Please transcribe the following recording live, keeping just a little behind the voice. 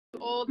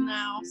old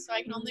now, so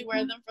I can only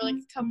wear them for like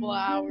a couple of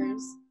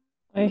hours.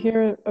 I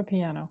hear a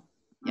piano.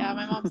 Yeah,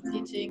 my mom's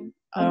teaching.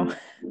 Oh.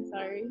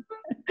 Sorry.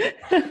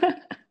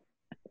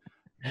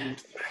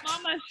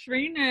 Mama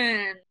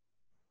Shreenan.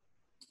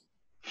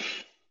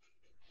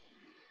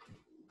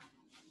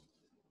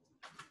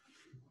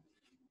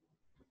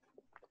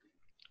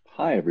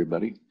 Hi,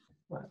 everybody.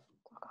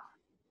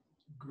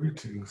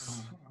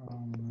 Greetings.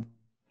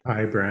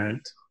 Hi,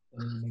 Brent.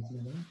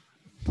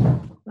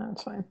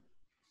 That's fine.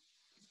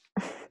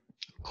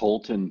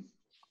 Colton,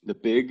 the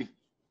big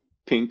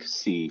pink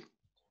C.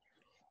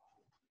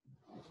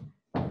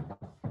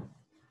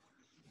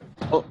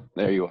 Oh,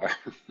 there you are.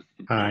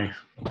 Hi.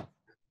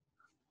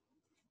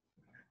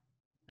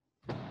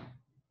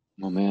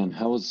 Oh man,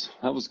 how was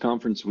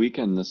conference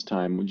weekend this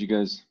time? Would you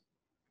guys?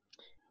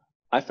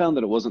 I found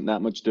that it wasn't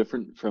that much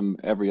different from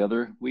every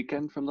other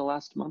weekend from the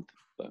last month,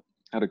 but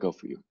how'd it go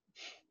for you?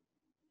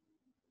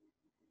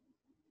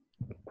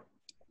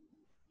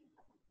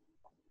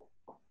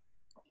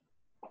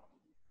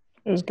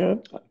 It was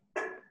good.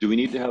 Do we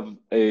need to have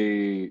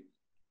a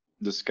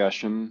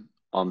discussion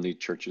on the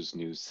church's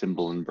new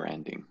symbol and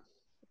branding?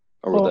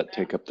 Or will that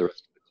take up the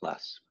rest of the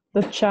class?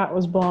 The chat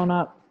was blown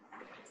up.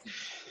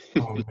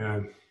 Oh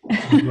man.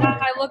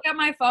 I look at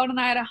my phone and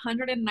I had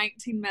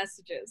 119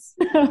 messages.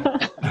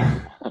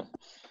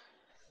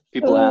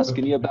 People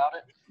asking you about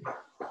it?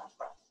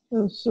 It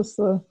was just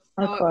our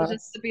No, class. it was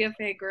just to be a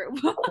fake group.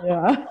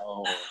 Yeah.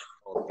 Oh,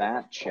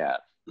 that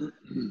chat.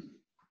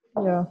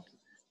 Yeah.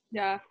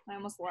 Yeah, I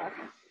almost left.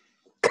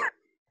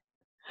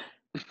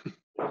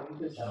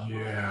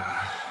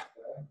 Yeah.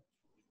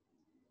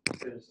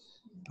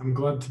 I'm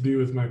glad to be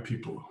with my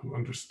people who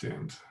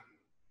understand.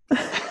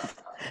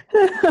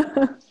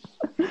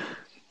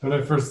 When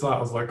I first saw it, I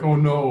was like, oh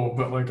no,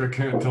 but like I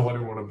can't tell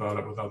anyone about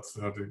it without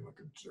sounding like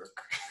a jerk.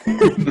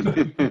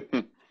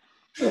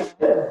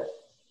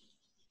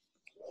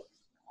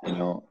 You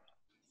know,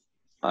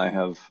 I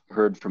have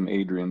heard from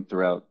Adrian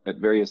at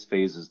various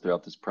phases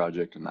throughout this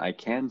project, and I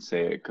can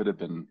say it could have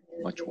been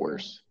much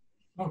worse.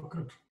 Oh,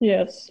 good.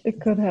 Yes,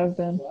 it could have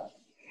been.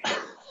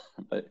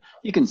 But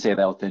you can say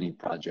that with any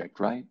project,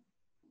 right?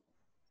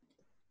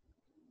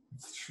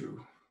 It's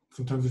true.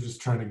 Sometimes you're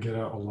just trying to get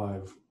out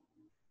alive.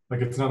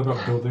 Like it's not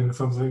about building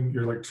something.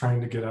 You're like trying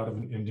to get out of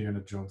an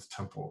Indiana Jones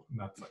temple, and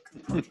that's like the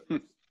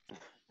project.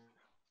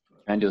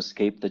 Trying to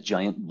escape the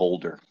giant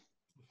boulder.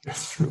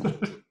 Yes, true.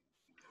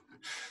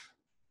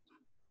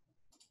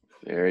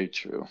 Very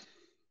true.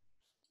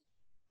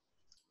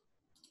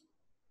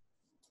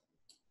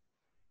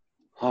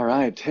 All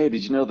right. Hey,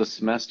 did you know the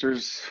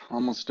semester's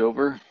almost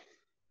over?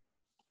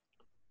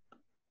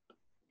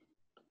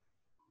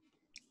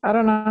 I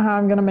don't know how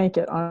I'm going to make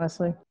it,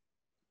 honestly.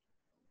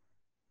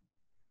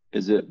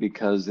 Is it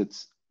because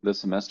the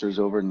semester's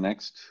over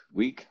next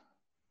week?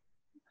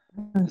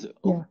 Is it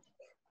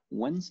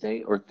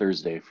Wednesday or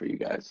Thursday for you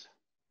guys?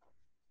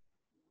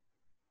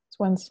 It's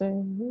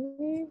Wednesday.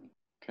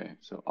 Okay,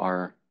 so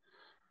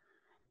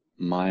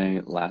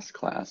my last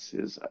class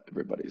is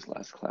everybody's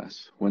last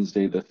class,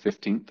 Wednesday the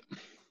 15th.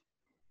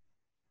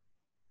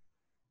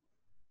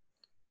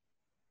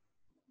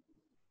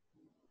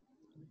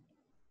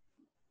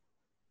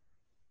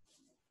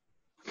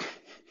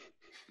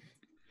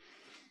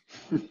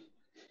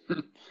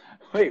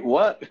 Wait,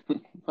 what?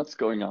 What's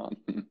going on?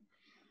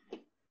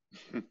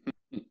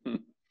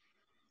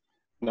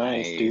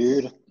 Nice,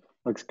 dude.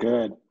 Looks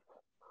good.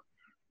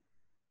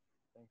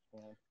 Thanks,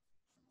 man.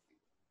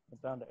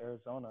 Went down to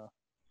Arizona,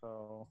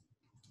 so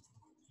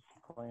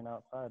playing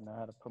outside, and I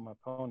had to put my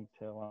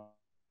ponytail on.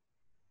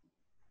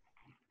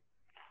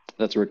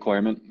 That's a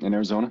requirement in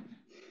Arizona?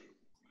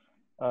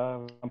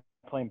 I'm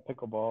playing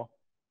pickleball.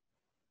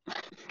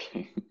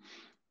 Okay.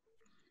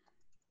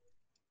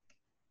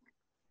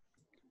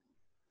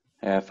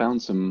 I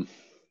found some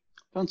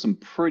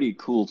pretty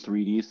cool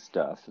 3D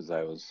stuff as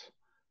I was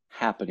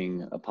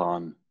happening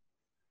upon.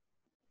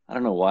 I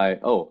don't know why.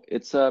 Oh,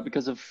 it's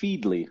because of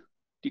Feedly. Do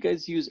you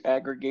guys use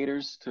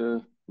aggregators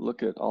to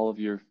look at all of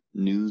your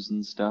news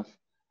and stuff?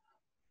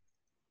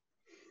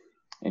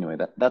 Anyway,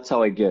 that's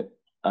how I get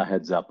a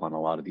heads up on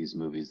a lot of these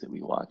movies that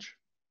we watch.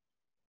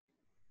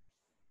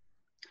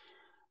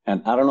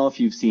 And I don't know if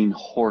you've seen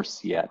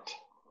Horse yet.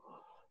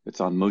 It's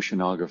on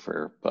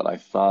Motionographer, but I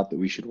thought that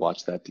we should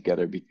watch that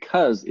together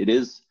because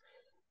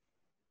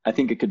I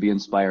think it could be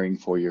inspiring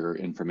for your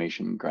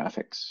information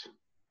graphics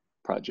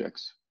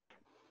projects.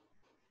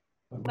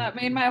 That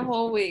made my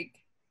whole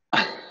week.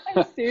 I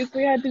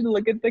seriously had to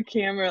look at the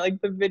camera, like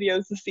the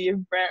videos, to see if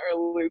Brent or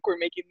Luke were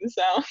making the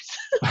sounds.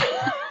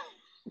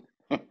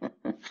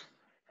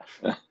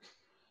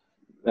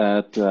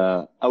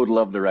 I would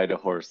love to ride a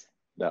horse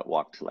that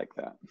walked like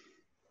that.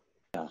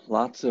 Yeah,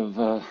 lots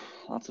of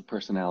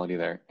personality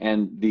there,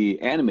 and the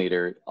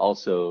animator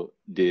also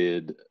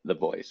did the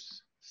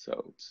voice,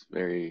 so it's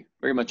very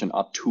much an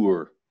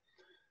auteur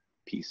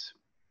piece.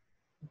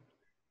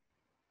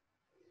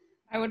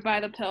 I would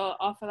buy the pill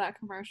off of that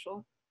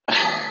commercial.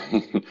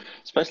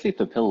 Especially if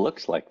the pill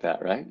looks like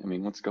that, right? I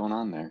mean, what's going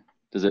on there?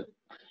 Does it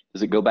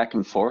go back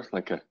and forth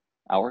like a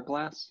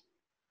hourglass?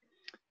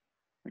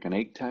 Like an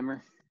 8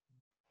 timer.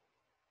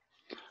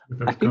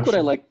 With a I think what I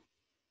gusher. like,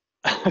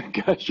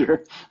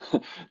 Gusher.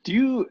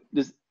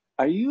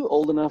 Are you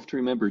old enough to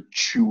remember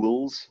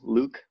Chewels,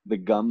 Luke? The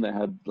gum that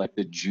had like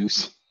the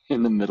juice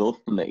in the middle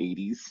in the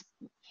 80s?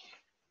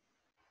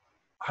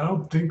 I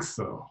don't think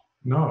so.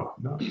 No.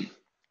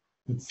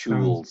 It sounds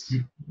Chewels.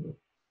 beautiful.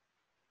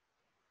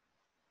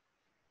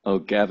 Oh,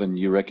 Gavin,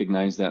 you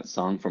recognize that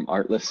song from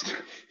Artlist?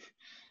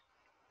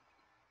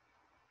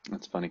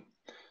 That's funny.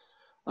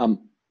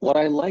 What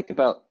I like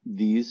about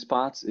these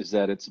spots is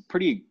that it's a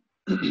pretty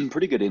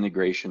good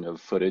integration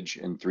of footage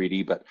and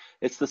 3D, but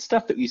it's the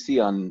stuff that you see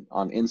on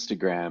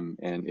Instagram,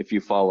 and if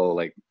you follow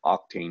like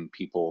Octane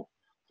people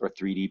or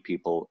 3D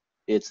people,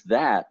 it's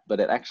that, but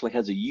it actually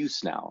has a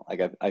use now.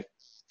 Like I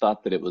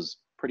thought that it was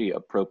pretty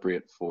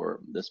appropriate for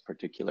this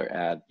particular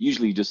ad.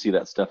 Usually you just see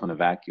that stuff in a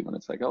vacuum and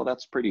it's like, oh,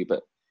 that's pretty,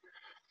 but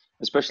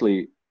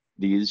especially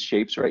these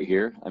shapes right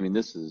here. I mean,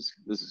 this is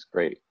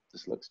great.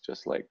 This looks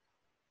just like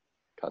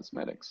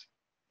cosmetics.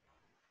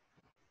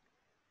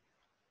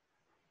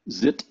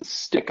 Zit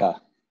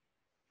Sticka,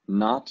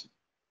 not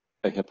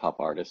a hip hop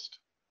artist,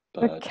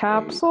 The but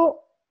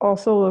capsule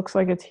also looks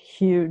like it's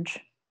huge.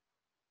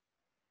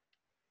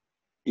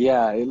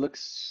 yeah, it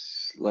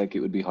looks like it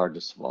would be hard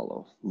to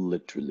swallow,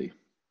 literally.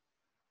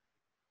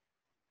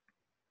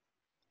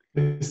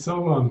 They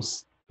sell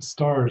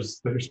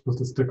stars that you're supposed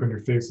to stick on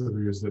your face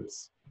over your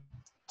zits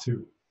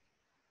too.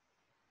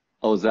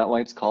 Oh, is that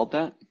why it's called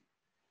that?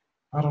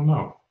 I don't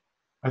know.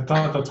 I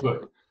thought that's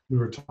what we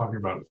were talking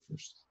about at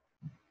first.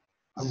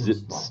 I was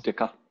Zit wrong.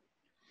 Sticka.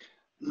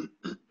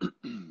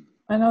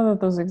 I know that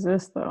those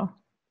exist though.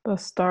 The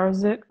Star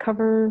Zit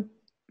cover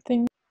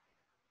thing.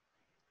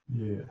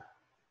 Yeah.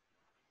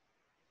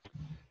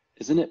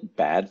 Isn't it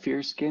bad for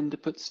your skin to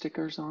put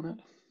stickers on it?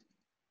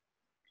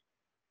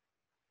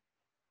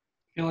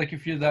 I feel like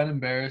if you're that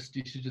embarrassed,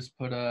 you should just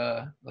put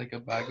a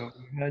bag over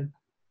your head.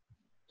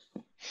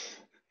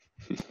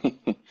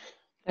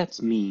 That's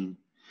mean.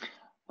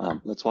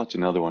 Let's watch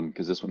another one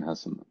because this one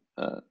has some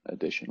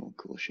additional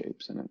cool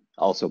shapes in it.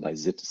 Also by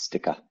Zit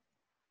Sticka.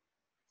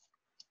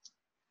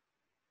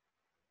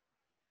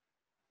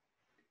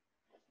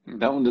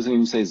 That one doesn't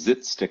even say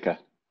Zit Sticka.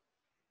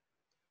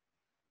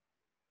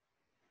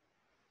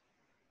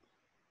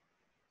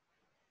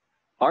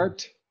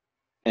 Art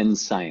and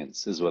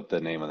Science is what the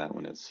name of that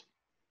one is.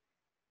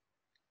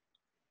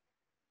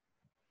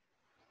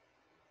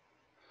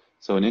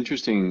 So an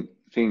interesting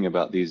thing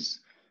about these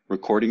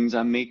recordings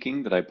I'm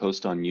making that I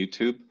post on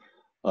YouTube,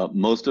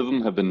 most of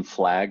them have been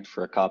flagged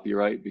for a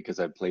copyright because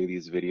I play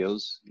these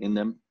videos in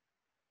them.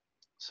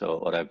 So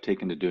what I've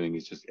taken to doing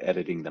is just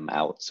editing them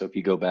out. So if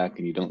you go back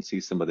and you don't see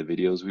some of the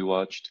videos we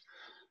watched,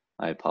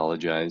 I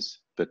apologize,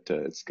 but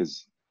it's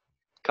because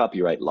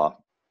copyright law.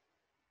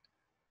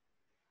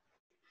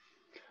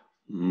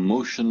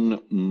 Motion.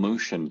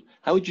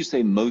 How would you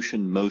say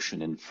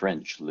motion in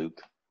French,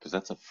 Luke? Because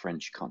that's a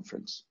French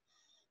conference.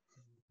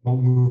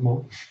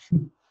 Mouvement.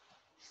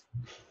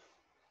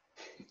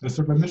 That's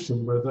my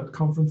mission where that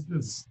conference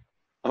is.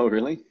 Oh,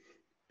 really?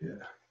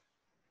 Yeah.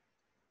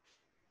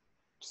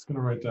 Just gonna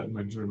write that in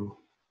my journal.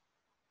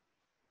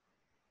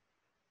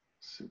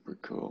 Super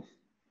cool.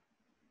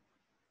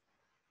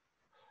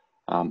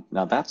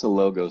 Now that's a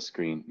logo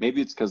screen.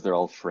 Maybe it's because they're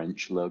all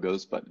French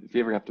logos, but if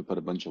you ever have to put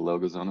a bunch of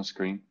logos on a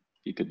screen,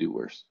 you could do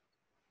worse.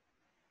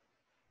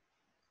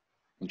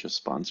 And just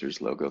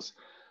sponsors logos.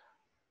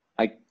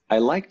 I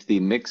liked the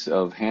mix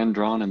of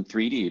hand-drawn and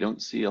 3D. You don't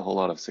see a whole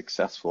lot of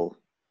successful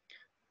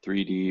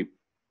 3D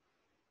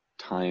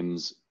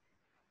times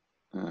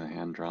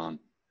hand-drawn.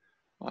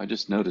 Well, I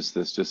just noticed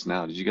this just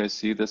now. Did you guys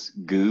see this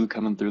goo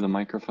coming through the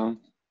microphone?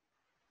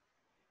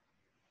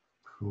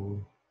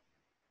 Cool.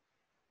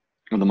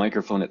 Well, the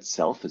microphone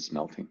itself is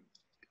melting.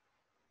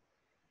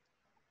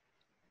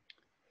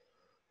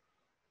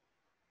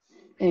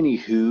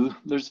 Anywho,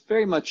 there's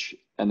very much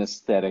an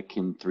aesthetic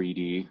in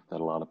 3D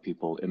that a lot of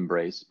people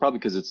embrace, probably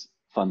because it's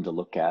fun to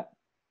look at.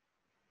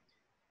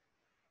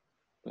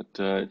 But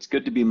it's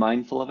good to be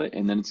mindful of it,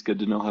 and then it's good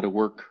to know how to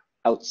work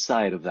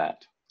outside of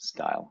that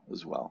style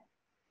as well.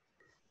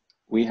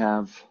 We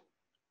have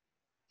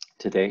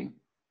today,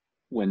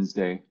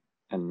 Wednesday,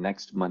 and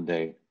next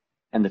Monday,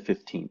 and the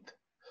 15th.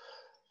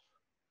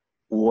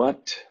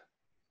 What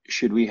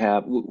should we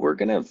have? We're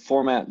going to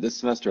format this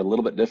semester a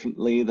little bit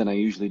differently than I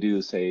usually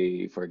do,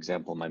 say, for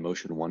example, my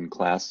Motion 1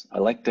 class. I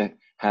like to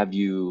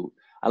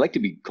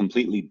be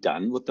completely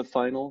done with the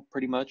final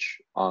pretty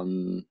much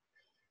on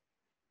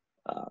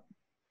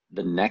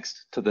the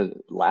next to the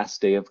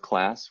last day of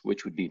class,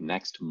 which would be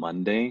next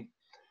Monday.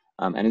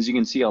 And as you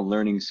can see on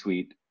Learning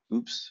Suite,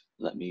 oops,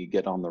 let me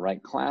get on the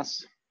right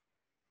class.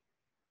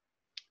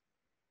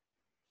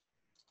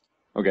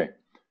 Okay.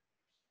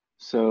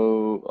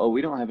 So,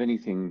 we don't have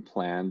anything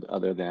planned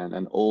other than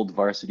an old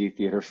Varsity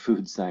Theater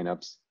food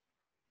signups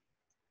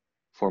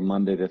for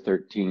Monday the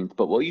 13th.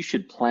 But what you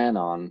should plan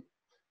on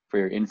for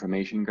your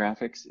information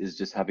graphics is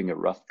just having a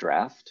rough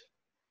draft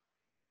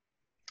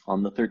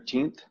on the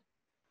 13th,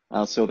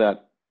 so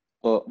that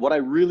What I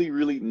really,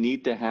 really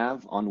need to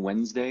have on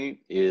Wednesday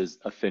is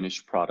a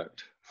finished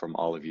product from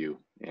all of you.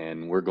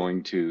 And we're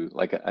going to,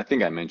 like I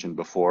think I mentioned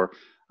before,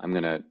 I'm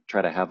going to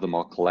try to have them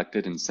all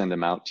collected and send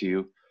them out to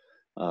you.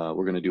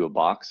 We're going to do a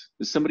box.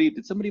 Did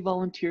somebody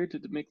volunteer to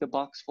make the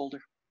box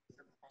folder?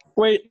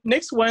 Wait,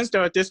 next Wednesday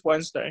or this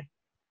Wednesday?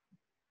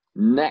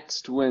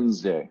 Next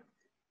Wednesday.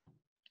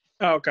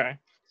 Oh, okay.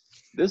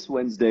 This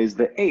Wednesday is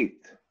the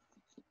 8th.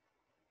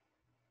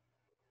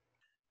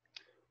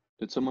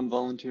 Did someone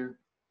volunteer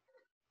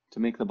to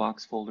make the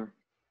box folder?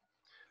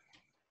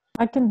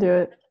 I can do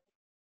it.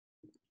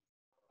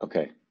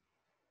 Okay.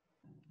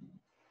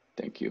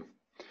 Thank you.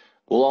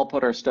 We'll all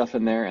put our stuff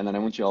in there, and then I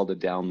want you all to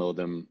download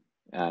them.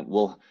 And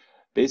we'll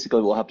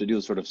have to do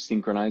is sort of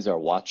synchronize our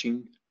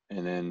watching,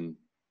 and then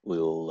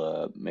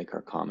we'll make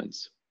our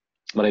comments.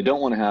 What I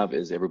don't want to have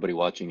is everybody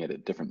watching it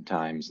at different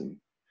times and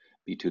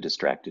be too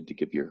distracted to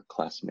give your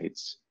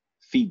classmates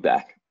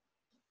feedback.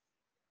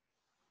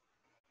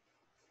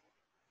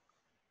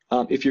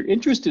 If you're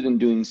interested in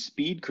doing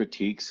speed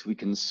critiques, we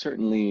can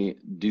certainly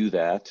do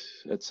that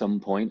at some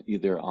point,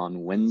 either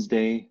on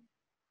Wednesday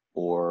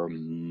or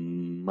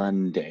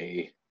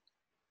Monday.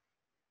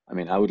 I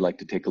mean, I would like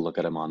to take a look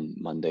at them on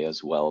Monday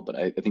as well, but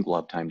I think we'll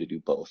have time to do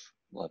both.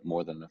 We'll have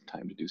more than enough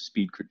time to do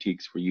speed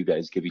critiques where you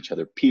guys give each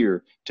other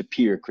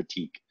peer-to-peer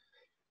critique.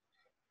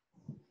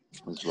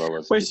 As well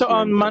as wait, so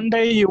on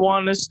Monday you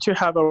want us to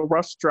have a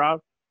rough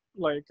draft,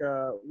 like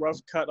a rough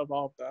cut of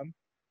all of them?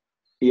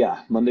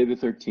 Yeah, Monday the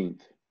 13th,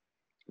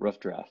 rough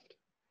draft.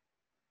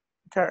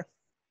 Okay.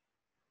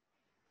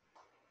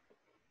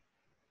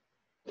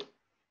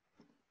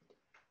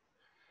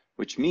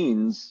 Which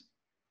means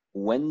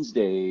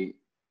Wednesday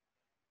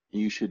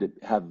you should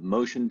have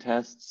motion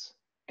tests,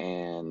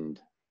 and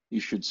you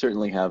should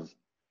certainly have,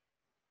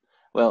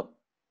 well,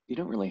 you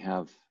don't really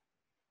have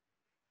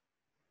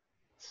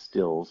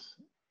stills.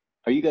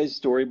 Are you guys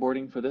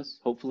storyboarding for this,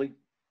 hopefully?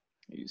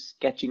 Are you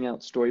sketching out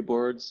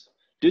storyboards?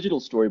 Digital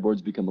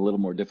storyboards become a little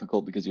more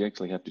difficult because you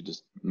actually have to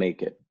just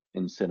make it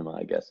in cinema,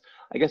 I guess.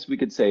 I guess we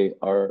could say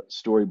our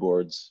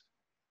storyboards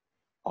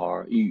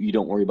are, you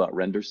don't worry about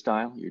render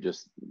style. You're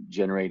just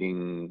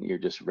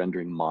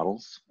rendering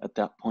models at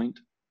that point.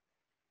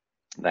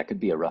 That could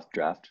be a rough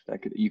draft.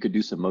 You could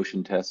do some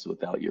motion tests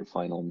without your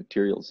final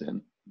materials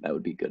in. That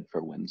would be good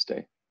for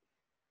Wednesday.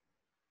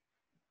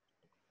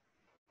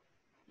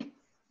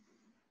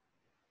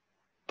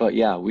 But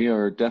yeah, we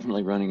are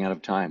definitely running out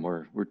of time.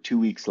 We're 2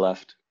 weeks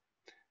left.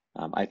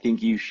 I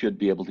think you should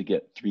be able to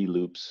get 3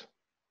 loops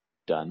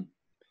done.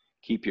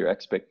 Keep your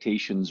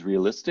expectations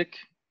realistic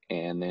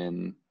and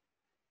then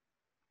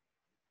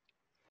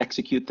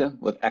execute them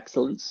with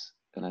excellence.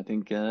 And I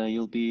think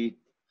you'll be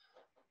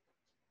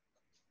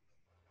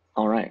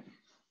all right.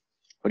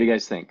 What do you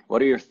guys think?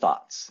 What are your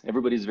thoughts?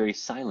 Everybody's very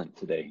silent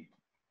today.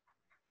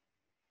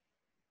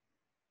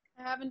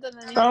 I haven't done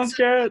anything. Sounds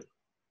good.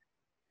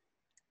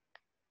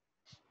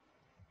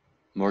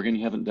 Morgan,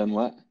 you haven't done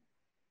what?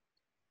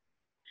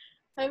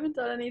 I haven't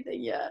done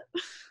anything yet.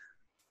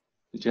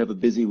 Did you have a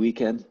busy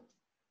weekend?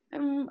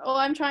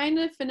 I'm trying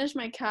to finish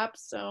my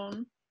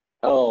capstone.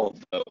 Oh,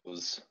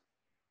 those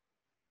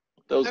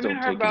don't Haven't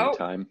take heard any about-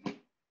 time.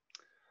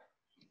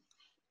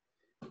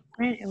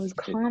 Right, it was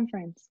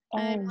conference.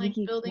 I'm like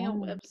Wiki building a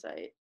Quad.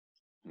 website.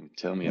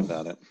 Tell me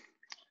about it.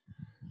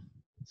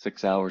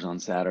 6 hours on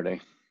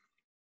Saturday.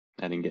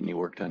 I didn't get any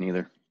work done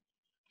either.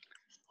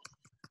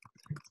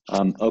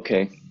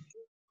 Okay.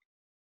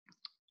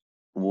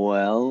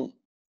 Well,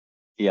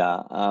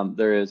 yeah,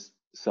 there is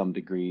some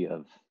degree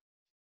of,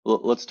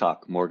 let's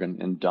talk,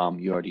 Morgan and Dom,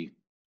 you already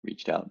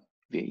reached out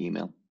via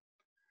email.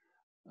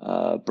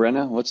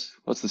 Brenna,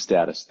 what's the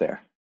status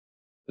there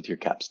with your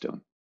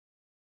capstone?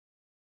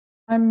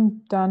 I'm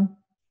done,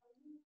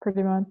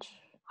 pretty much.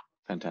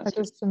 Fantastic.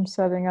 I just am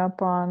setting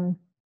up on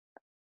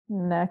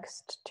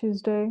next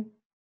Tuesday,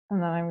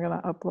 and then I'm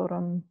gonna upload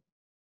them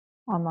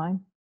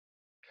online.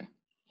 Okay,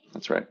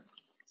 that's right.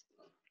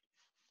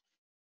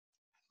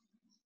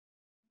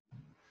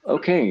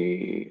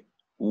 Okay,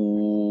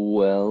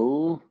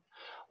 well,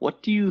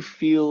 what do you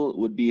feel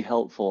would be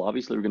helpful?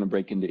 Obviously, we're going to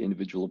break into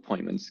individual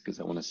appointments because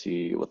I want to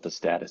see what the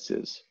status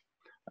is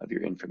of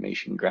your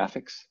information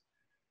graphics.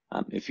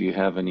 If you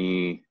have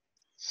any,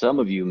 some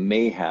of you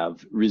may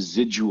have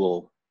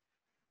residual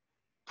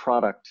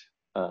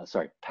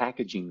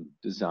packaging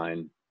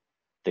design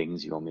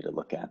things you want me to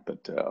look at,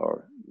 but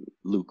or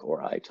Luke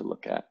or I to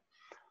look at.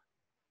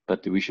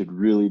 But we should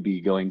really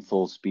be going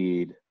full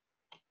speed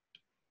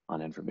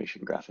on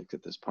information graphics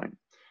at this point.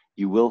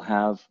 You will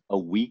have a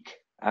week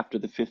after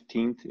the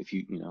 15th. If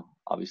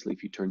obviously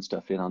if you turn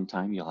stuff in on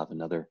time, you'll have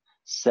another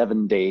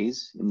 7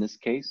 days in this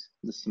case,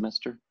 this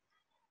semester,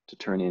 to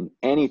turn in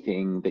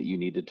anything that you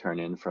need to turn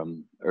in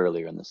from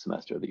earlier in the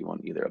semester that you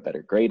want either a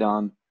better grade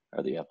on,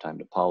 or that you have time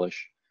to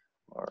polish,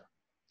 or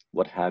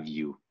what have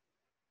you.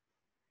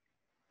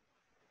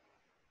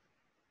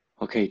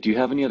 Okay, do you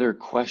have any other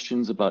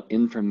questions about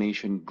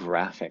information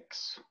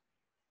graphics?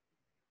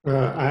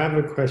 I have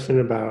a question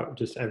about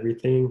just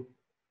everything.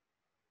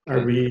 Are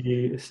Okay.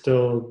 we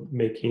still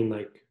making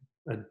like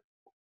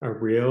a a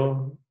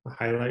reel, a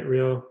highlight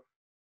reel,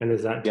 and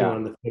is that due Yeah.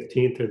 on the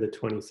 15th or the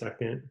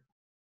 22nd?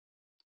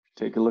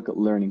 Take a look at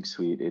Learning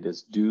Suite. It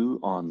is due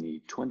on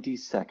the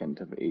 22nd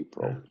of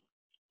April.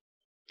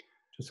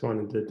 Just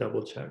wanted to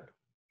double check.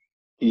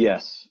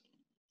 Yes.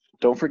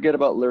 Don't forget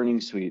about Learning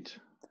Suite,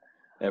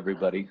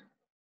 everybody.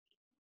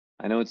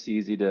 I know it's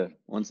easy to,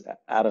 once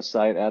out of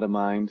sight, out of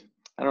mind.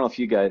 I don't know if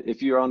you guys,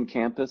 if you're on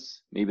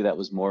campus, maybe that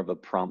was more of a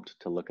prompt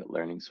to look at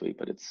Learning Suite,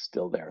 but it's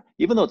still there.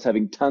 Even though it's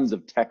having tons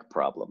of tech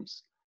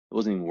problems. It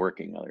wasn't even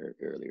working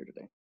earlier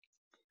today.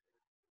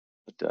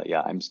 But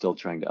yeah, I'm still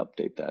trying to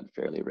update that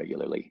fairly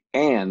regularly.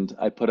 And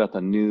I put up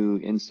a new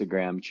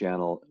Instagram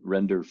channel,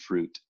 Render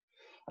Fruit.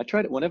 I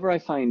tried it whenever I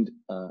find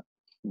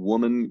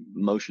woman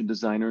motion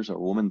designers or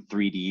woman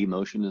 3D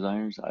motion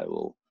designers, I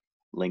will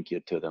link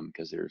you to them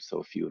because they're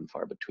so few and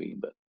far between,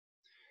 but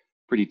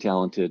pretty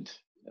talented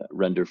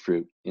Render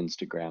Fruit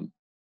Instagram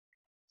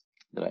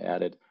that I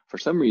added. For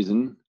some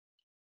reason,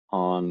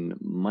 on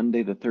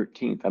Monday the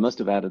 13th, I must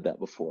have added that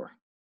before.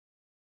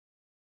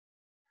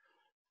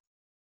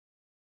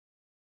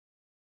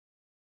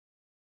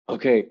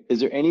 Okay, is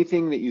there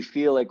anything that you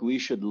feel like we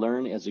should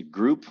learn as a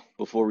group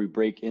before we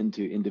break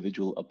into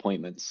individual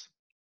appointments?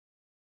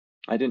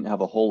 I didn't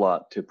have a whole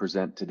lot to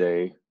present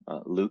today.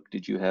 Luke,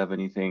 did you have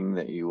anything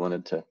that you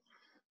wanted to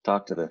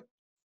talk to the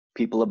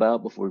people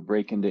about before we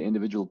break into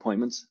individual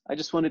appointments? I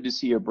just wanted to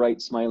see your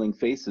bright smiling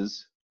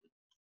faces.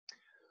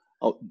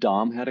 Oh,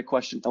 Dom had a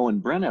question. Oh,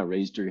 and Brenna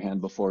raised her hand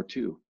before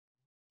too.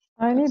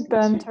 I Let's need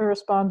Ben see. to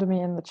respond to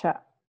me in the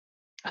chat.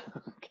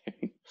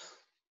 Okay.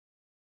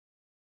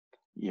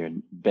 Your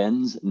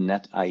Ben's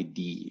net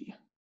ID.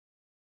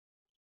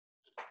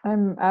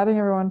 I'm adding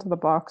everyone to the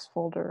box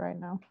folder right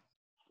now.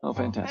 Oh, I'm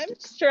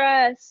fantastic.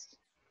 stressed.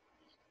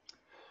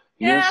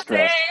 You're Yeah,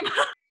 stressed. same.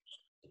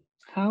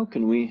 How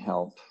can we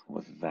help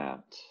with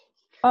that?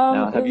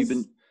 Now, have you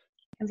been?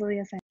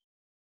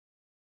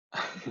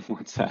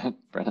 What's that,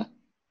 Brenna?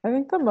 I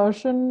think the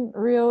motion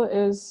reel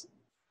is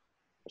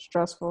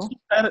stressful.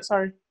 Edit,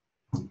 sorry.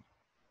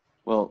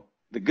 Well,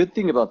 the good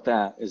thing about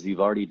that is you've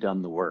already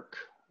done the work.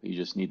 You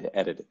just need to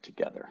edit it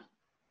together.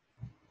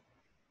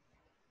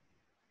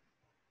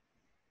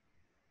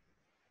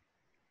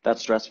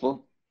 That's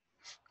stressful?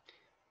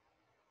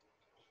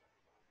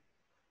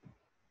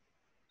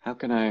 How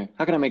can I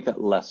make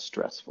that less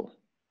stressful?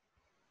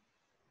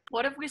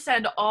 What if we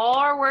send all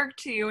our work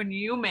to you and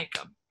you make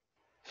them?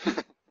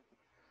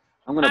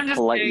 I'm going I'm to just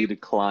politely kidding.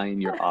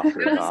 decline your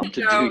offer, It was Dom, a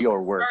to do joke.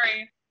 your work.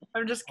 Sorry.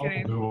 I'm just I'll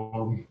kidding. do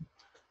 'em.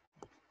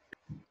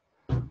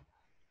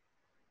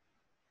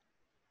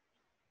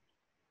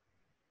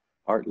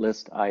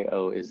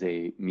 Artlist.io is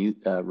a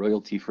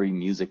royalty-free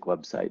music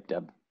website,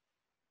 Deb.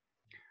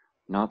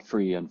 Not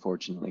free,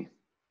 unfortunately.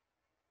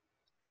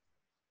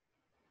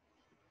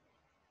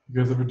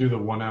 You guys ever do the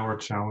 1 hour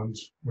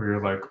challenge where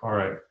you're like, all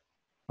right,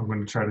 I'm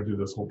going to try to do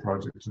this whole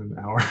project in an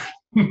hour?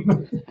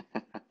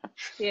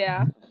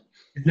 Yeah.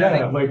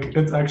 Yeah, like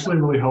it's actually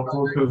really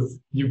helpful because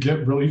you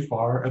get really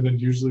far, and then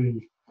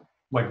usually,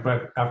 like,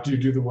 but after you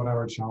do the 1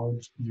 hour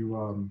challenge,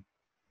 you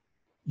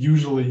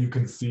usually you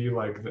can see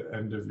like the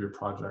end of your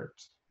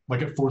project.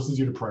 Like it forces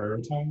you to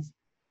prioritize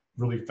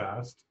really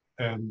fast,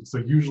 and so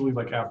usually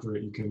like after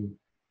it, you can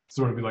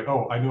sort of be like,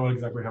 oh, I know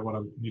exactly what I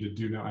need to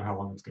do now and how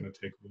long it's going to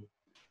take me.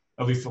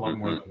 At least a lot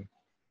more than.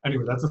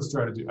 Anyway, that's a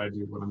strategy I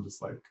do when I'm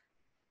just like,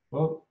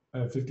 well, I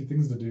have 50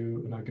 things to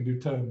do and I can do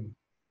 10.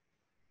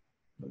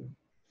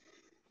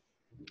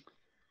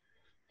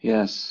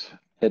 Yes,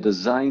 a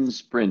design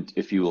sprint,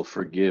 if you will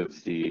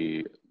forgive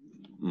the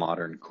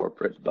modern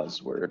corporate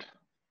buzzword,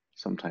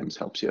 sometimes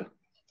helps you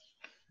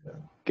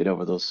get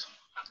over those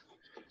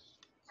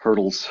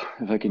hurdles,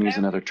 if I can use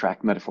another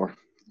track metaphor.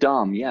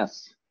 Dom,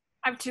 yes.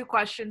 I have two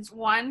questions.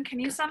 One, can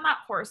you send that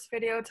horse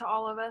video to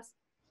all of us?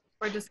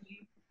 Or just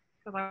me?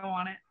 Because I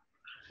want it.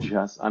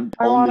 Yes, I'm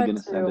I only wanted going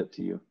to send to. it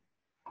to you.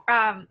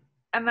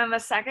 And then the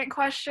second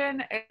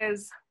question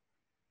is,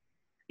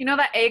 you know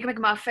that egg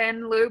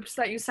McMuffin loops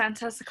that you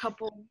sent us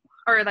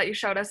that you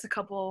showed us a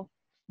couple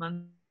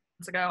months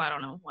ago? I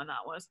don't know when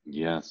that was.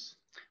 Yes,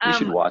 we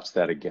should Um, watch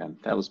that again.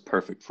 That was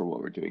perfect for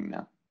what we're doing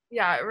now.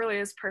 Yeah, it really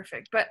is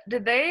perfect. But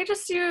did they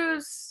just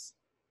use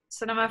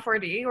Cinema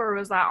 4D or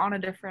was that on a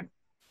different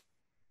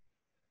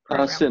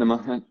program?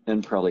 Cinema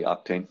and probably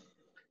Octane.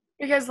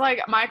 Because like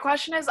my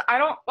question is, I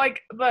don't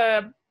like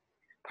the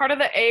part of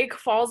the egg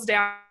falls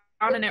down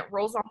and it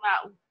rolls on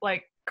that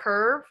like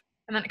curve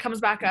and then it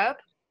comes back up.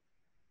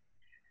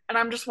 And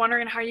I'm just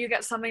wondering how you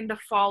get something to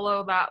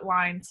follow that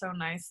line so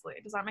nicely.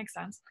 Does that make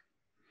sense?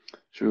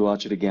 Should we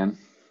watch it again?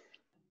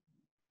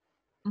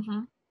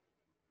 Mm-hmm.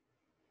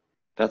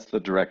 That's the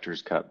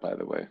director's cut, by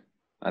the way.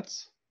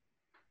 That's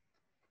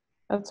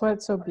why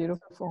it's so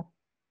beautiful.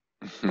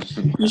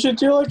 You should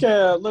do like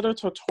a little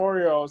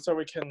tutorial so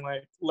we can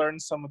like learn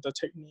some of the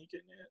technique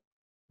in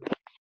it.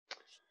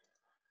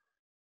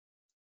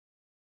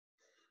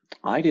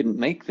 I didn't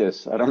make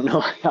this. I don't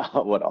know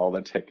what all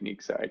the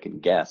techniques are. I can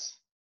guess.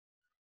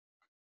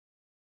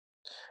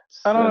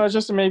 I don't know,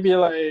 just maybe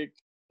like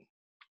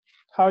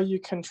how you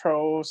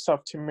control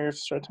stuff to move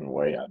certain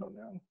way. I don't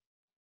know.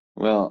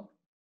 Well,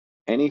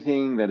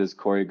 anything that is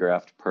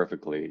choreographed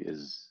perfectly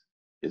is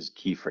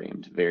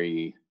keyframed.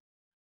 Very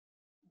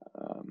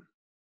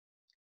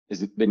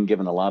has been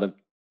given a lot of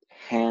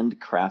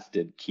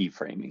handcrafted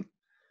keyframing.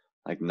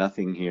 Like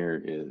nothing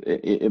here is.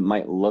 It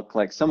might look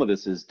like some of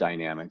this is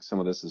dynamic, some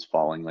of this is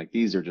falling. Like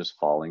these are just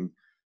falling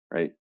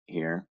right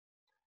here.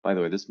 By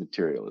the way, this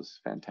material is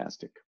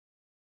fantastic.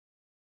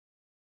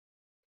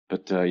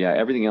 But yeah,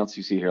 everything else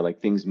you see here,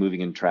 like things moving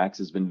in tracks,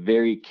 has been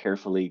very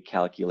carefully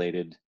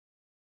calculated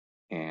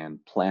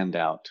and planned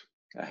out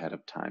ahead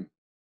of time,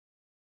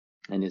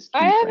 and is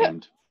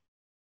keyframed.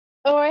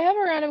 I have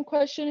a random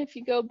question. If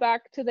you go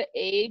back to the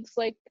eggs,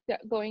 like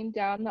that going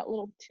down that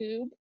little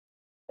tube,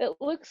 it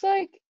looks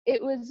like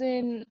it was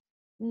in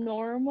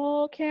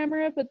normal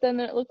camera, but then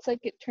it looks like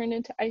it turned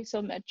into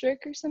isometric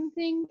or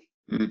something.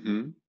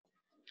 Mm-hmm.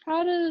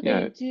 How do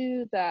they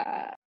do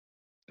that?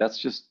 That's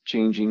just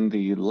changing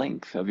the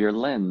length of your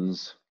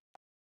lens.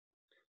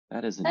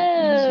 That is an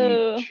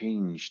easy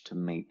change to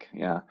make.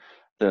 Yeah,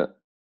 the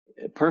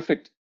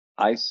perfect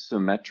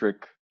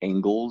isometric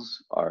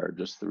angles are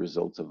just the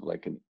result of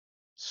like a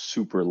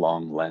super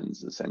long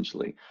lens,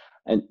 essentially.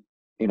 And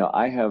you know,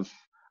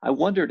 I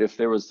wondered if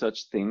there was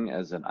such thing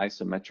as an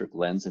isometric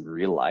lens in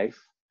real life.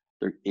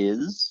 There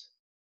is.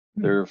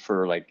 They're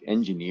for like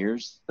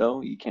engineers,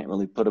 though. You can't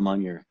really put them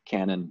on your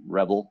Canon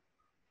Rebel.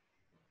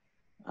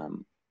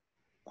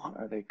 What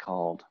are they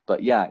called?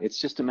 But yeah, it's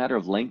just a matter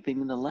of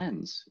lengthening the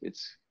lens.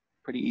 It's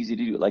pretty easy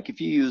to do. Like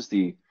if you use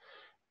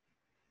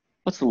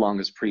what's the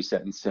longest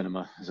preset in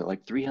cinema? Is it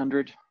like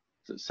 300?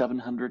 Is it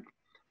 700?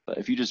 But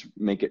if you just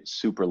make it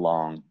super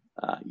long,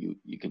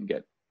 you can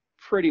get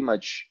pretty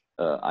much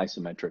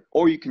isometric,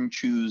 or you can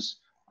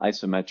choose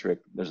isometric.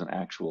 There's an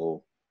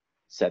actual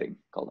setting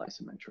called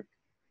isometric.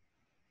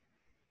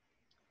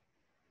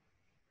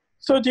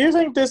 So do you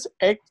think this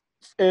egg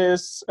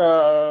is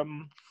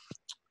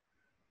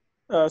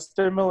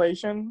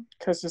stimulation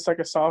because it's like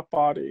a soft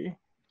body?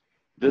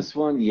 This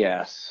one,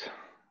 yes.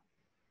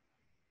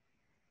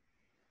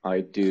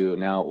 I do.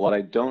 Now, what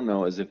I don't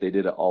know is if they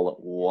did it all at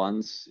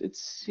once. It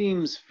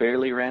seems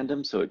fairly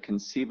random, so it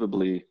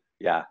conceivably,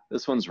 yeah,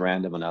 this one's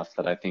random enough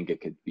that I think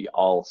it could be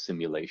all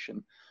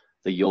simulation.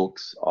 The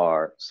yolks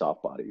are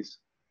soft bodies.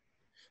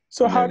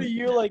 So how do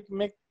you like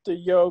make the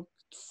yolk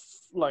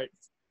like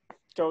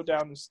go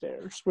down the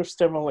stairs with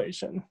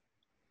stimulation?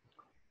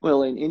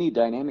 Well, in any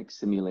dynamic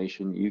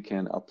simulation, you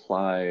can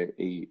apply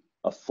a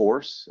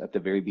force at the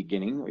very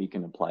beginning, or you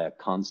can apply a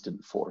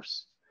constant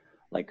force,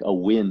 like a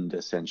wind,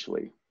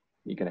 essentially.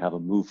 You can have a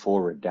move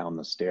forward down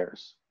the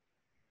stairs.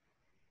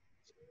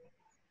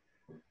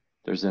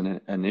 There's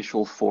an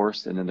initial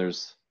force, and then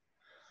there's,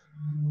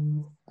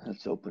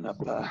 let's open up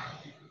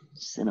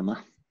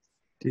cinema.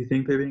 Do you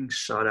think they're being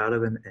shot out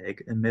of an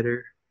egg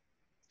emitter?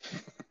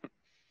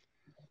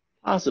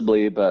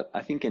 Possibly, but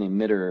I think an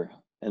emitter,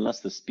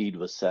 unless the speed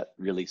was set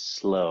really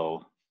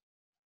slow,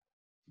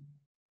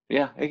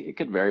 yeah, it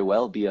could very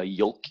well be a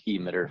yolk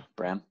emitter,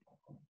 Bram.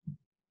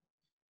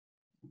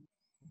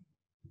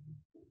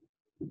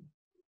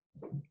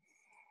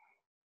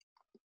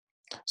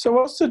 So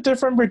what's the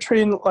difference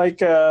between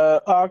like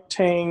a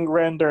octane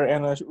render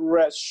and a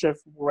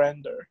redshift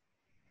render?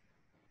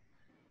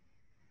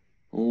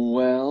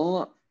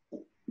 Well,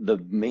 the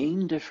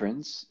main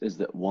difference is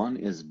that one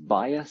is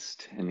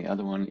biased and the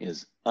other one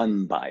is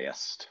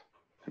unbiased.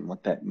 And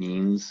what that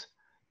means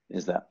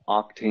is that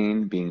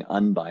Octane, being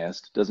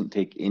unbiased, doesn't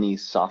take any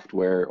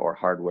software or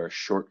hardware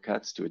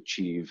shortcuts to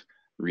achieve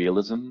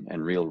realism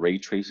and real ray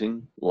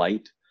tracing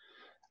light.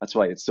 That's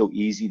why it's so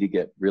easy to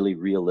get really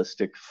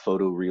realistic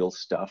photoreal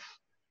stuff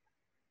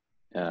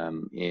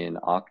in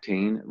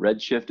Octane.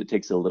 Redshift, it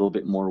takes a little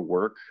bit more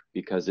work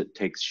because it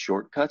takes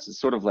shortcuts. It's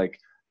sort of like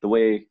the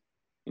way,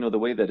 you know, the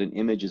way that an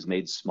image is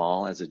made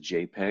small as a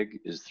JPEG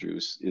is through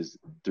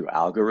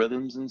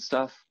algorithms and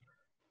stuff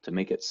to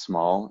make it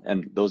small.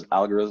 And those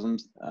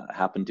algorithms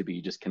happen to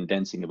be just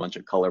condensing a bunch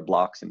of color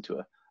blocks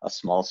into a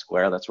small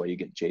square. That's why you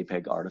get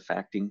JPEG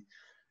artifacting.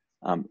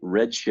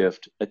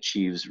 Redshift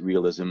achieves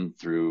realism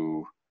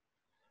through,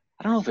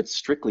 I don't know if it's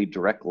strictly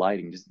direct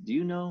lighting. Do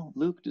you know,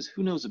 Luke?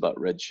 Who knows about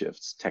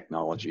Redshift's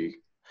technology?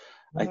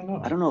 I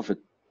don't know if it,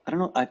 I don't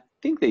know. I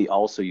think they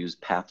also use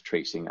path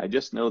tracing. I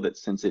just know that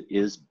since it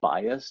is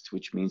biased,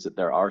 which means that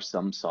there are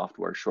some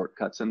software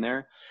shortcuts in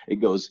there, it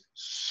goes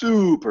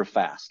super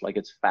fast. Like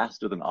it's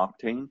faster than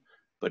Octane,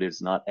 but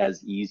it's not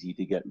as easy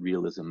to get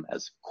realism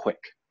as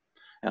quick.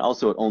 And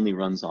also it only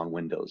runs on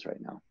Windows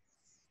right now.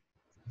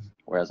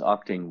 Whereas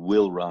Octane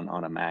will run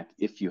on a Mac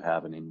if you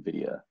have an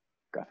NVIDIA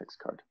graphics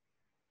card.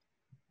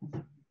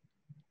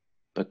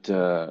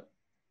 But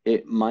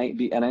it might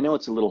be, and I know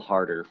it's a little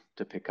harder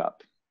to pick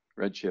up.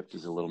 Redshift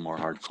is a little more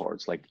hardcore.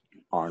 It's like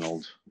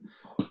Arnold.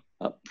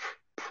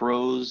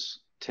 Pros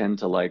tend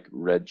to like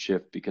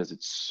Redshift because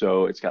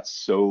it's got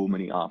so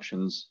many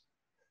options.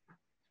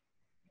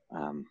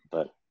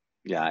 But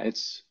yeah,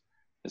 it's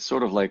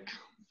sort of like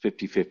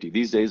 50-50.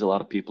 These days, a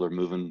lot of people are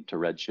moving to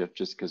Redshift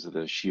just because of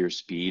the sheer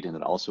speed, and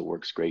it also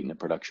works great in the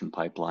production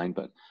pipeline.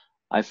 But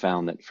I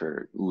found that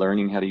for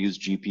learning how to use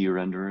GPU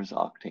renderers,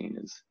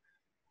 Octane is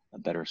a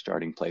better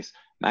starting place.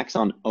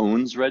 Maxon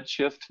owns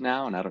Redshift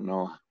now, and I don't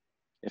know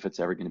if it's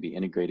ever going to be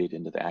integrated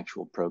into the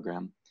actual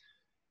program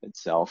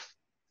itself.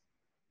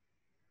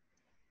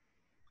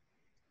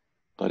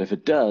 But if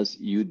it does,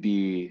 you'd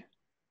be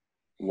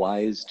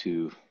wise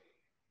to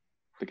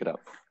pick it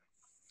up.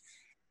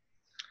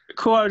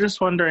 Cool. I was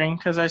just wondering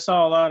because I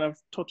saw a lot of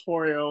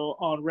tutorial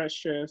on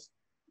Redshift.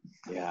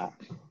 Yeah,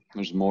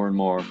 there's more and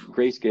more.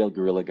 Grayscale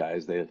Gorilla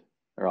guys, they're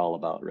all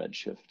about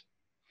Redshift.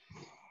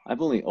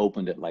 I've only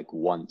opened it like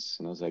once,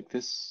 and I was like,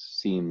 this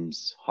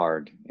seems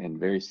hard and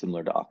very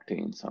similar to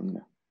Octane, so I'm going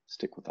to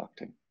stick with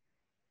Octane.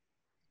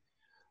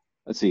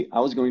 Let's see, I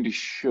was going to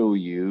show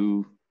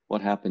you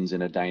what happens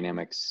in a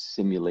dynamic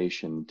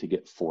simulation to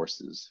get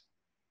forces.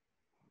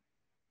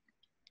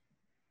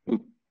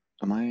 Oop,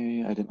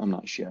 I'm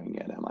not sharing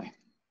yet, am I?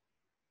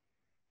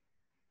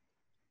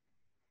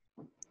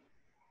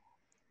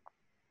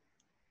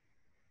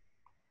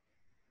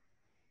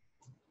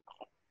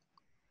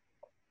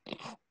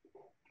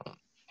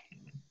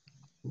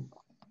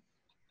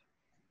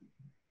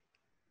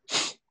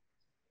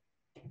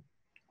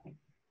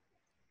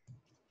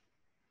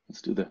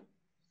 Let's do the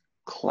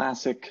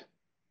classic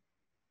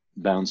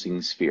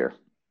bouncing sphere.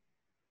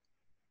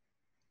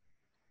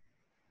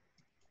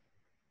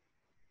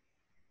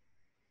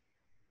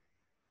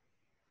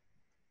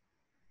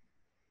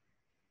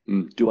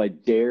 Do I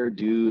dare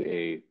do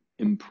a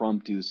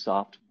impromptu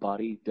soft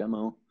body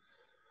demo?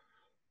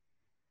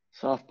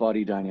 Soft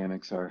body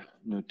dynamics are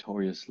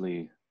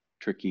notoriously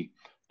tricky.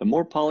 The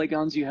more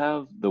polygons you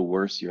have, the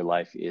worse your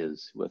life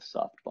is with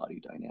soft body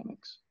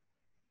dynamics.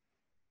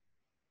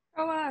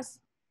 Show us.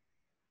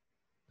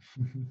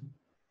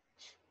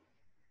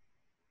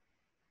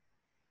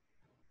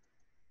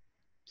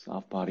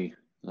 Soft body,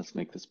 let's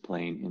make this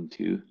plane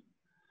into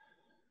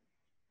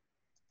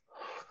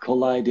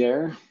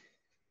Collider.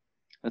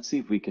 Let's see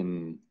if we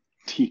can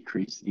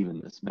decrease even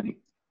this many.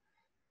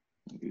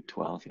 Maybe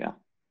 12, yeah.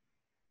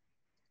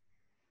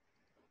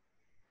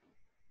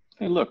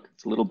 Hey, look,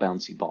 it's a little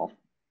bouncy ball.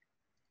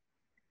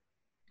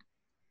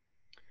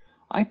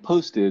 I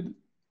posted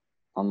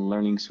on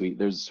Learning Suite,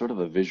 there's sort of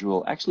a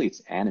visual, actually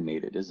it's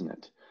animated, isn't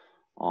it?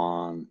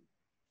 On,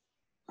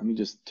 let me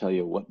just tell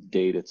you what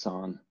date it's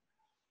on.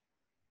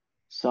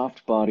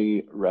 Soft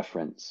body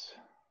reference.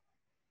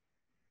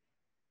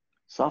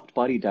 Soft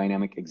body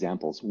dynamic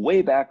examples.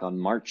 Way back on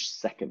March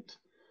 2nd,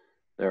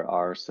 there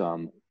are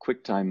some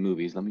QuickTime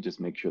movies. Let me just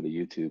make sure the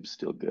YouTube's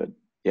still good.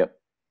 Yep,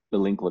 the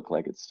link looked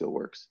like it still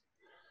works.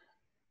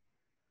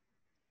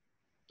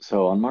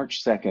 So on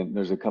March 2nd,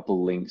 there's a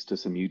couple links to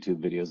some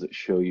YouTube videos that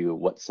show you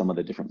what some of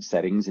the different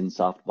settings in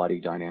soft body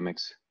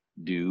dynamics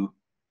do.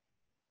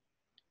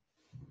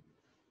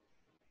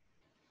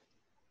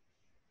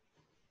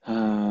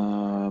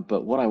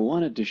 But what I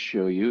wanted to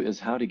show you is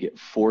how to get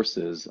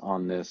forces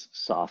on this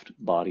soft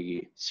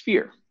body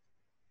sphere.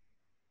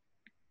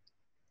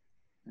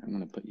 I'm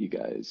going to put you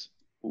guys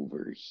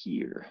over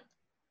here.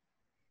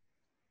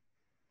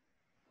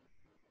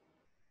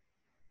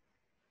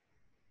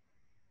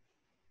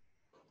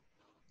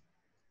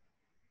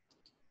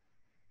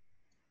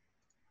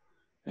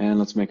 And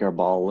let's make our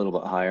ball a little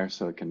bit higher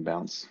so it can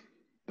bounce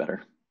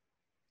better.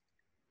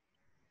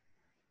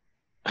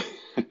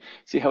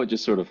 See how it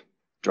just sort of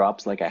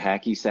drops like a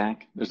hacky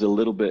sack? There's a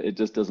little bit, it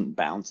just doesn't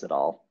bounce at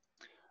all.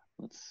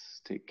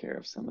 Let's take care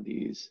of some of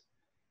these.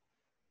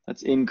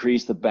 Let's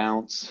increase the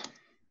bounce,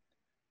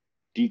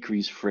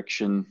 decrease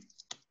friction.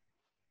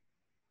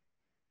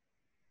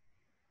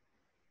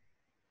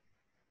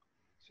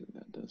 See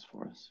what that does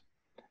for us.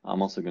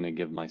 I'm also going to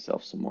give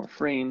myself some more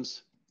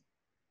frames.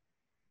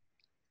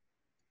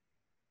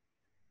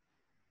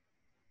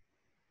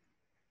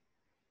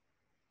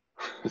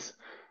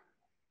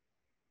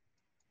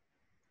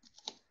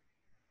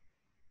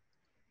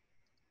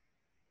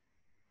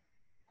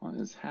 What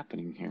is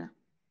happening here?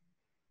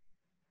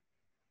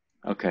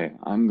 Okay,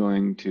 I'm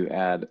going to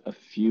add a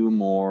few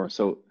more.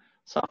 So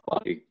soft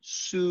body,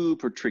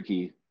 super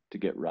tricky to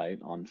get right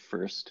on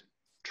first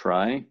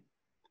try.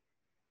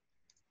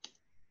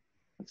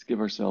 Let's give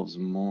ourselves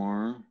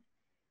more.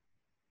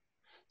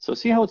 So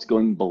see how it's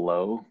going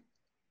below?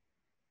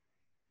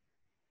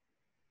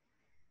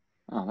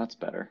 Oh, that's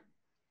better.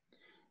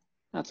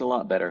 That's a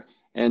lot better.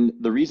 And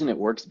the reason it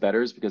works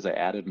better is because I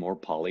added more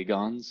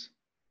polygons.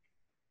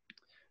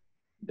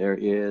 There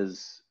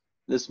is,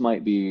 this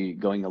might be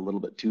going a little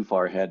bit too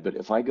far ahead, but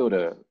if I go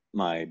to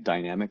my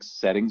dynamics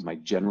settings, my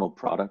general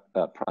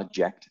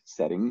project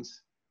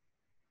settings,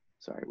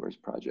 sorry, where's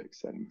project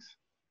settings?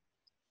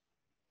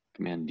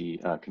 Command D,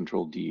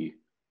 Control D.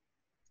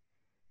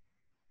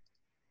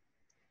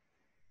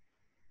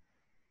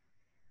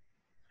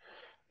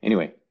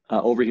 Anyway,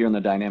 over here in the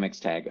dynamics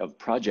tag of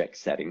project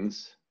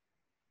settings,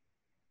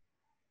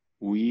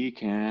 we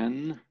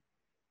can,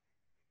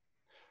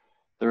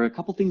 there are a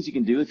couple things you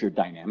can do if your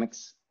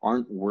dynamics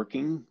aren't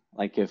working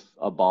like if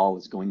a ball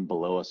is going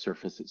below a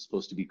surface it's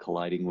supposed to be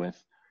colliding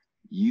with,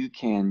 you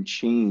can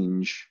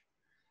change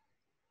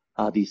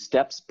the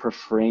steps per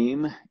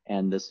frame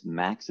and this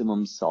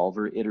maximum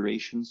solver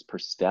iterations per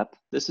step.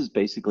 This is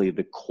basically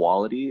the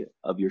quality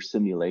of your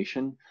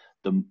simulation.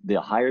 The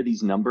higher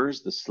these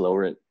numbers, the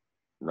slower it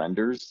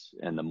renders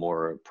and the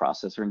more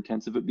processor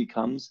intensive it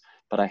becomes.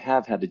 But I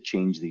have had to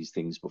change these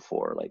things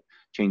before, like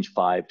change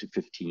 5 to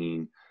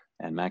 15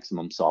 and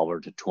maximum solver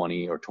to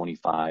 20 or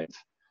 25.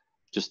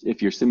 Just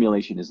if your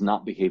simulation is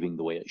not behaving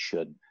the way it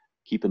should,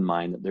 keep in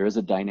mind that there is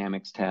a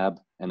dynamics tab,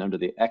 and under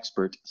the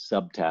expert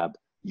sub tab,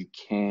 you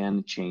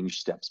can change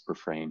steps per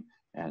frame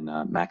and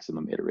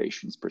maximum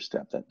iterations per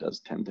step. That does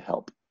tend to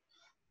help.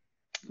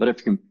 But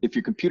if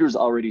your computer's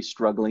already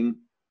struggling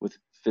with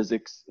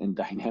physics and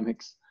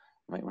dynamics,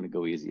 you might want to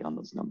go easy on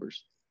those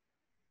numbers.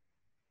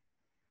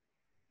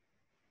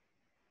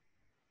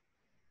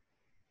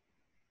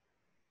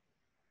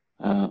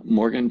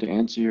 Morgan, to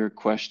answer your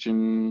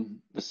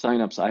question, the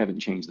signups, I haven't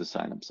changed the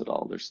signups at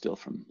all. They're still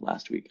from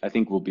last week. I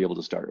think we'll be able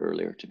to start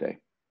earlier today.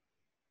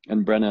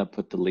 And Brenna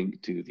put the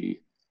link to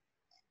the,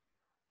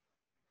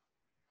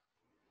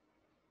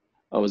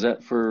 oh, is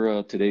that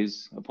for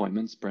today's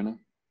appointments, Brenna?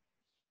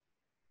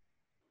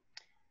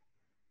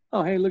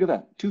 Oh, hey, look at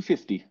that,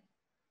 250.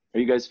 Are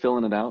you guys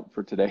filling it out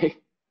for today?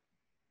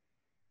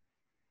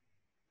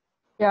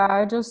 Yeah,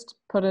 I just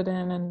put it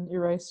in and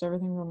erased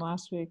everything from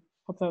last week.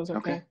 Hope that was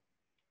okay.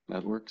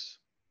 That works.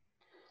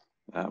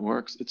 That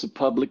works. It's a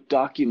public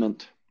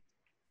document.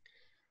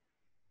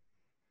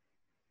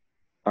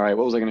 All right,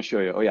 what was I going to show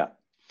you? Oh, yeah,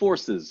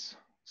 forces.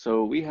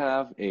 So we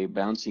have a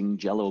bouncing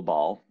jello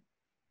ball.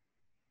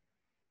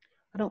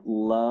 I don't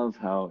love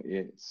how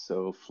it's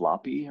so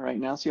floppy right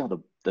now. See how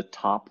the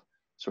top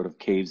sort of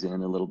caves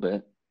in a little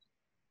bit?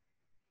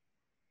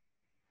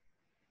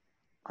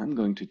 I'm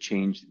going to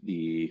change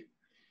the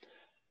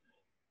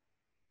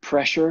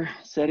pressure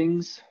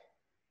settings.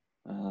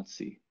 Let's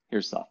see.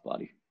 Here's soft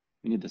body.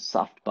 We need the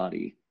soft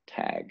body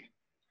tag.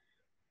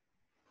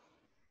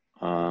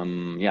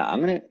 Yeah, I'm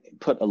gonna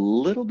put a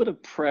little bit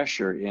of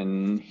pressure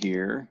in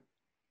here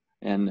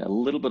and a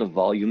little bit of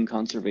volume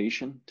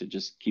conservation to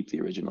just keep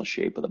the original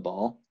shape of the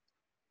ball.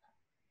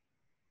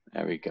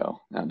 There we go.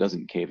 Now it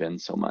doesn't cave in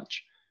so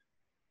much.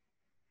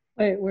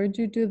 Wait, where'd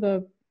you do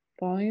the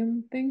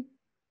volume thing?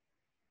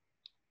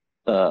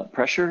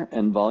 Pressure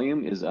and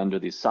volume is under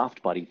the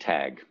soft body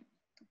tag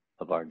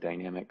of our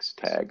dynamics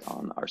tag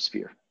on our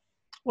sphere.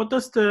 What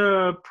does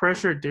the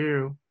pressure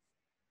do?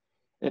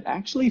 It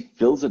actually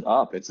fills it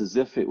up. It's as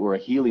if it were a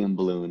helium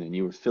balloon and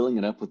you were filling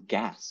it up with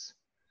gas.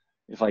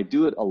 If I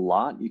do it a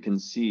lot, you can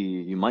see,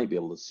 you might be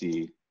able to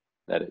see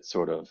that it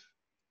sort of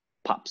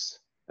pops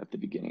at the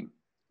beginning.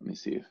 Let me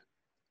see if,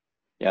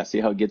 yeah,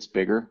 see how it gets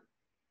bigger?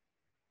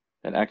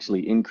 It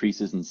actually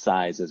increases in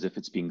size as if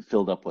it's being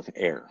filled up with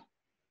air.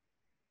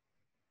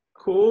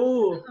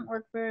 Cool. It doesn't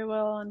work very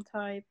well on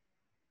type,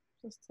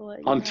 just to let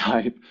you On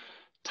know.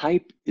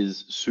 type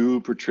is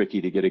super tricky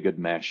to get a good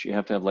mesh. You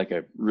have to have like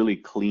a really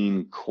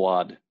clean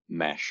quad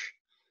mesh.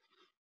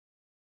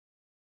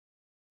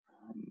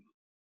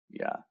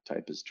 Yeah,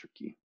 type is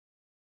tricky.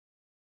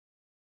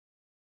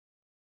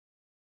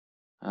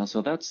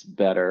 So that's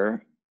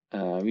better.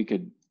 We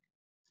could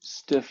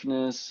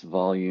stiffness,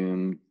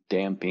 volume,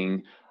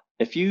 damping.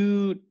 If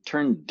you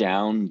turn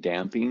down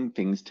damping,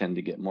 things tend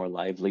to get more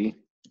lively.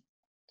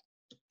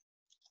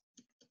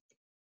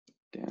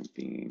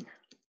 Damping,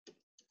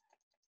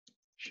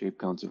 shape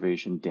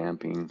conservation,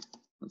 damping.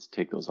 Let's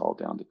take those all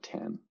down to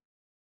 10.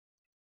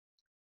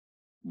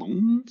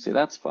 Boom. See,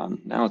 that's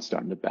fun. Now it's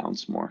starting to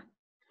bounce more.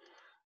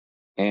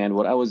 And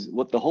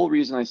what the whole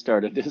reason I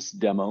started this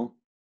demo,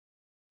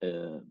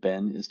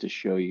 Ben, is to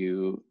show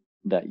you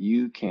that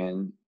you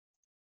can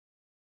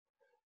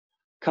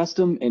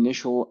custom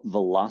initial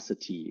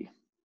velocity.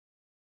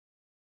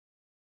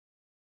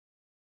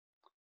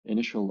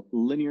 Initial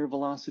linear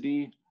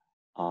velocity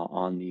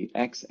on the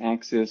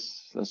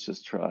x-axis. Let's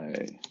just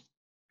try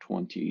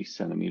 20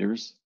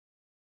 centimeters.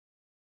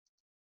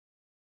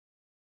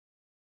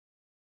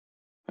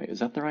 Wait, is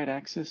that the right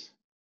axis?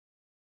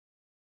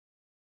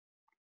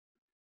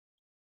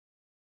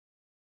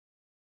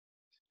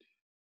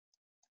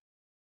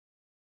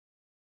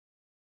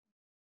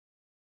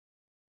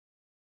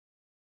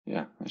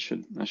 Yeah, that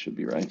should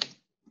be right.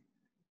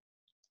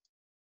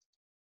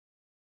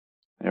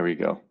 There we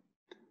go.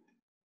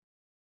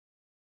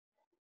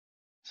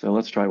 So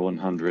let's try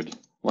 100.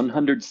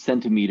 100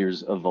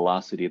 centimeters of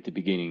velocity at the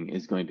beginning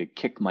is going to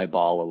kick my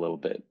ball a little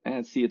bit.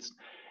 And see,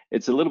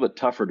 it's a little bit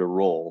tougher to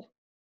roll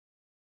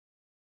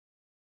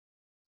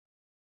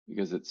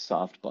because it's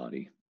soft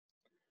body.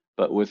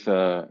 But with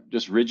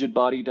just rigid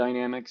body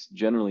dynamics,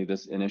 generally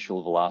this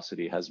initial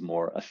velocity has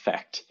more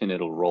effect and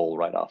it'll roll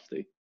right off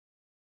the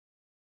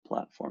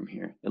platform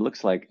here. It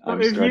looks like So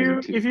I'm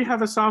if you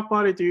have a soft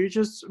body, do you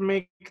just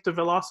make the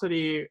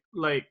velocity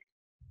like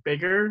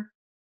bigger?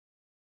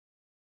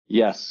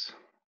 Yes,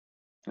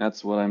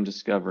 that's what I'm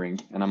discovering.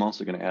 And I'm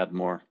also going to add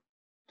more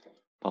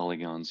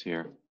polygons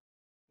here.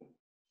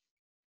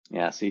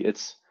 Yeah, see,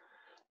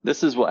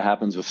 This is what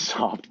happens with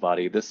soft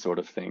body, this sort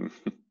of thing.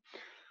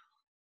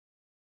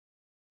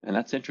 And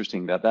that's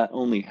interesting that that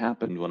only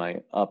happened when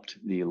I upped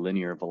the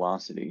linear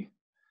velocity.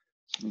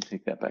 Let me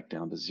take that back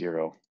down to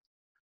 0.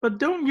 But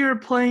don't your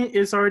plane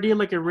is already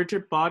like a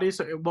rigid body,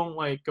 so it won't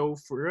like go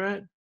through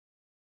it?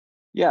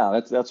 Yeah,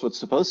 that's what's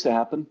supposed to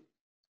happen.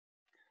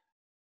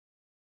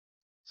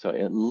 So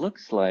it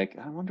looks like,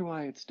 I wonder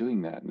why it's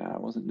doing that now.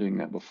 It wasn't doing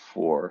that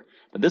before.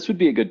 But this would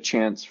be a good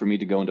chance for me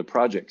to go into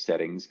project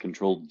settings,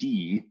 Control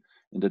D,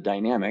 into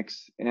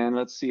dynamics, and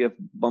let's see if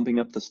bumping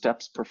up the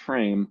steps per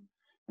frame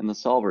and the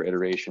solver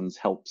iterations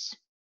helps.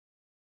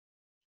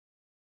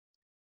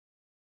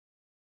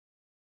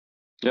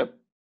 Yep,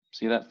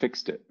 see, that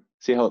fixed it.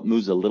 See how it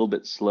moves a little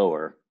bit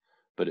slower,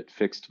 but it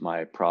fixed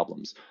my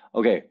problems.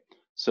 Okay,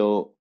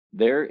 so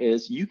there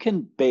is, you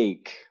can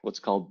bake what's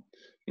called,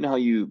 you know how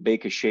you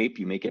bake a shape,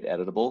 you make it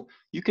editable?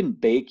 You can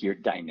bake your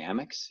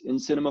dynamics in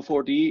Cinema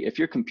 4D. If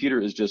your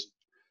computer is just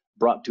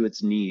brought to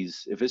its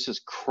knees, if it's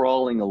just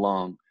crawling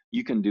along,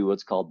 you can do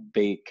what's called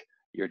bake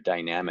your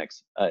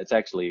dynamics. It's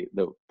actually,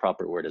 the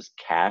proper word is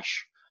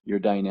cache your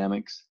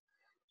dynamics.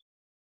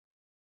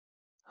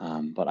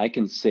 But I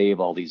can save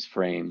all these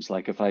frames.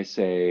 Like if I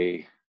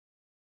say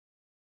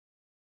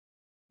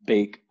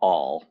bake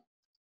all,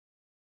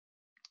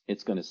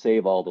 it's going to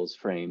save all those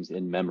frames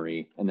in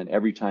memory. And then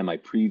every time I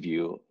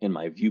preview in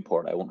my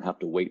viewport, I won't have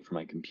to wait for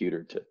my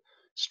computer to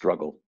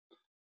struggle.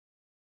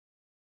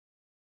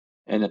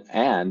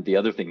 And the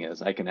other thing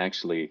is I can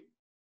actually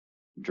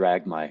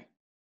drag my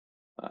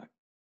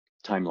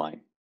timeline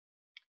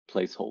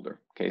placeholder.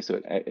 Okay, so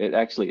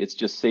it's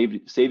just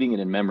saving it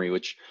in memory,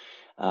 which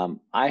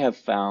I have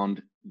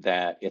found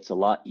that it's a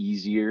lot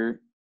easier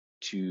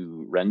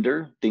to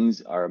render.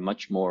 Things are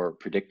much more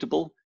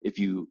predictable if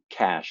you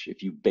cache,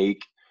 if you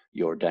bake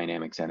your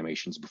dynamics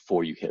animations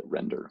before you hit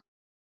render.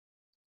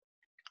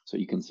 So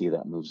you can see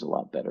that moves a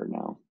lot better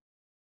now.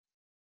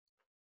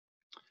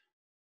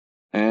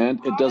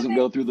 And it doesn't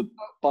go through the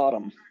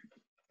bottom.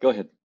 Go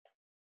ahead.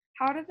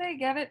 How did they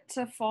get it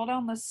to fall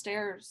down the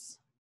stairs?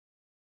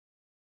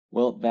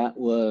 Well, that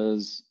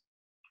was...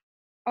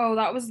 Oh,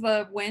 that was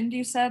the wind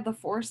you said, the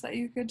force that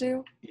you could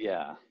do?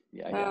 Yeah.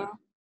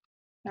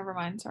 Never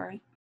mind,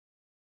 sorry.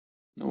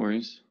 No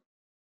worries.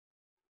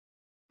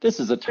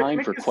 This is a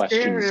time for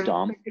questions,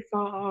 Dom.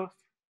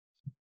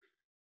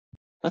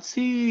 Let's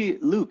see,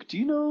 Luke, do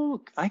you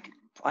know,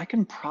 I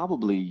can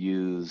probably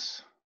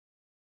use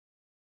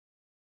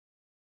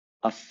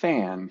a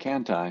fan,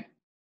 can't I?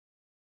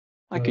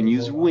 I can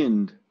use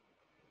wind.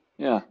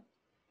 Yeah.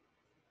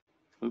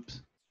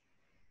 Oops.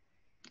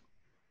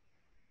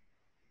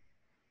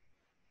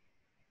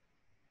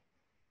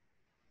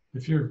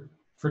 If your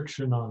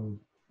friction on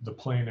the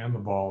plane and the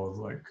ball is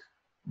like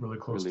really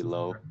close really to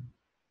low.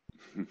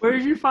 Where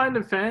did you find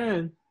the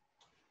fan?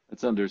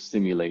 It's under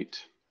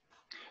simulate.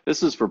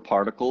 This is for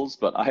particles,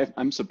 but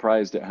I'm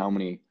surprised at how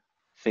many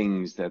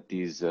things that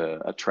these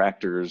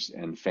attractors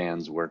and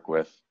fans work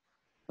with.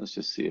 Let's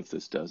just see if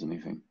this does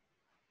anything.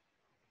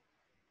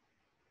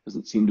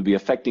 Doesn't seem to be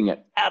affecting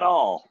it at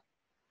all.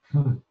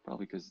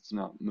 Probably because it's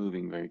not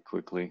moving very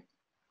quickly.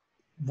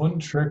 One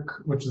trick,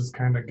 which is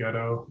kind of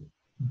ghetto,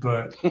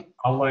 but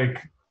I'll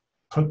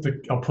put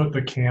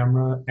the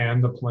camera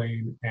and the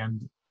plane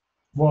and,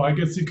 well, I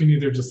guess you can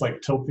either just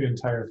like tilt the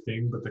entire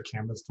thing, but the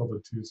camera's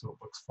tilted too, so it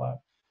looks flat.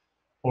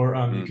 Or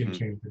you can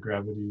change the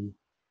gravity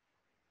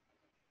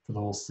for the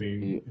whole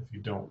scene if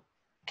you don't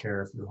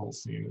care if your whole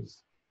scene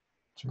is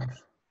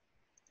changed.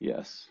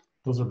 Yes.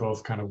 Those are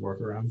both kind of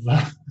workarounds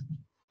though.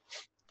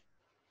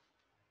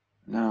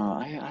 No,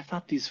 I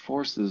thought these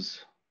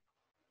forces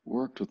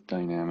worked with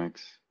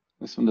dynamics.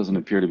 This one doesn't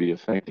appear to be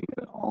affecting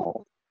it at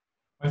all.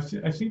 I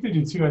think they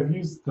do too. I've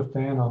used the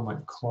fan on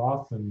like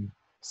cloth and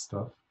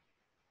stuff.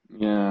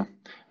 Yeah,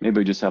 maybe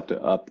we just have to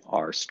up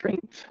our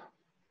strength.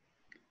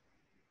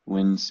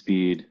 Wind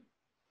speed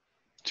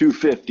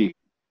 250.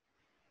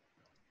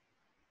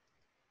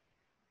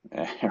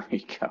 There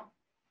we go.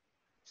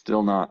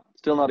 Still not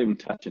even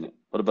touching it.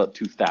 What about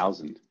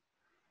 2000?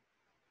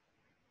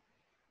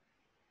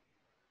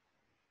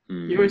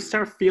 You would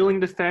start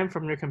feeling the fan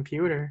from your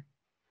computer.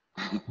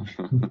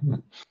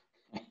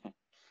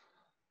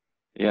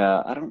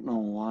 Yeah, I don't know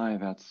why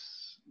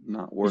that's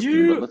not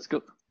working, but let's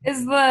go.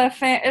 Is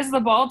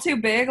the ball too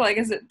big? Like,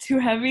 is it too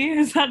heavy?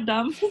 Is that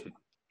dumb?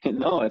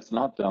 No, it's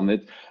not dumb.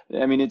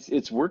 I mean,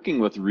 it's working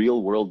with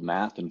real world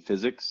math and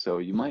physics, so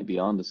you might be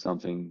onto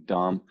something,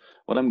 Dom.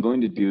 What I'm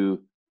going to do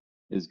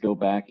is go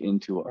back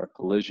into our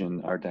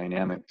collision, our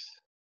dynamics.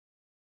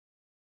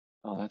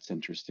 Oh, that's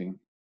interesting.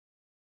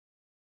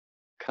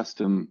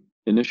 Custom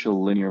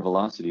initial linear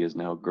velocity is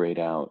now grayed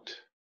out.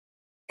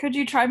 Could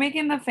you try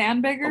making the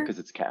fan bigger? Oh, because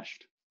it's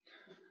cached.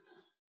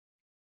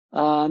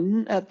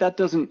 That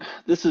doesn't,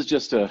 this is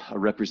just a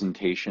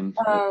representation.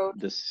 Oh.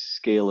 The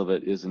scale of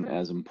it isn't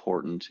as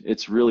important.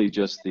 It's really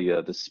just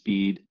the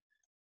speed.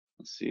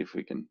 Let's see if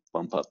we can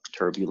bump up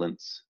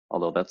turbulence,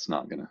 although that's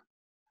not gonna.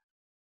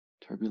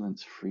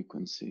 Turbulence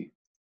frequency.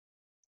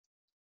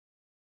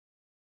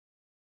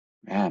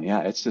 Man,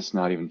 yeah, it's just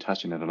not even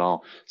touching it at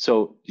all.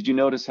 So did you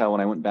notice how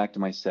when I went back to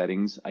my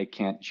settings, I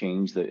can't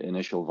change the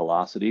initial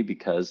velocity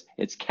because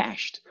it's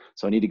cached.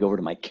 So I need to go over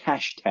to my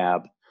cache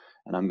tab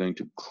and I'm going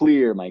to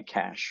clear my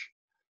cache.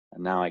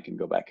 And now I can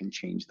go back and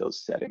change those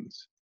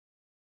settings.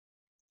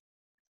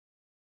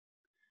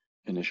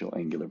 Initial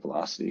angular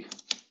velocity.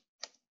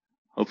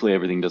 Hopefully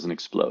everything doesn't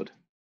explode.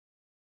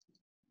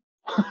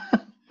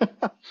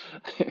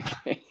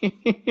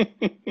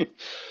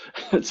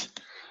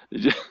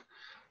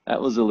 That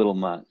was a little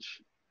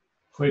much.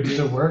 Wait, did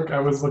it work? I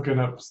was looking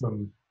up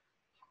some.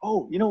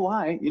 Oh, you know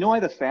why? You know why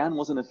the fan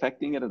wasn't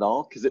affecting it at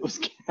all? Because it was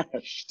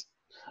cached.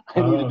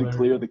 I needed to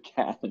clear the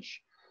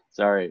cache.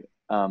 Sorry.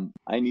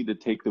 I need to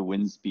take the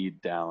wind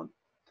speed down.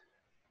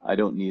 I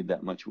don't need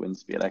that much wind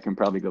speed. I can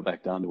probably go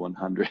back down to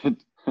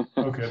 100.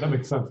 Okay, that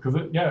makes sense because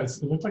it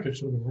looked like it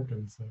should have been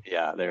working. So.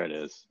 Yeah, there it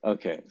is.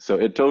 Okay, so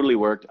it totally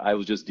worked. I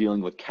was just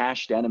dealing with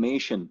cached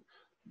animation.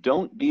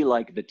 Don't be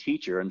like the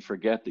teacher and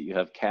forget that you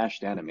have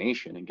cached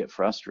animation and get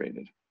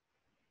frustrated.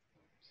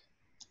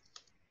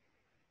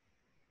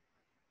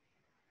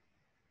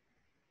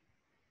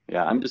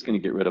 Yeah, I'm just going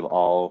to get rid of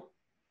all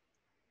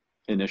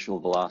initial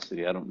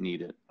velocity. I don't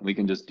need it. We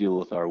can just deal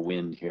with our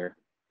wind here.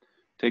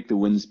 Take the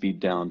wind speed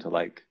down to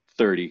like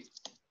 30.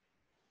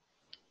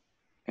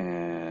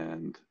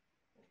 And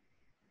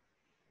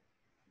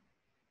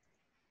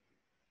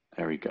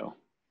there we go.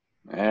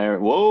 There,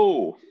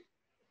 whoa.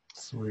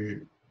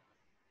 Sweet.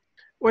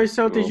 Wait,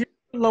 so Cool. did you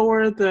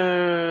lower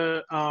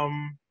the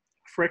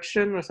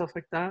friction or stuff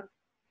like that?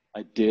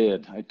 I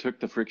did. I took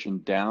the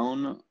friction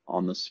down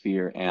on the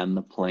sphere and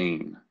the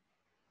plane.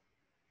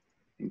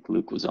 I think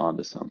Luke was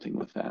onto something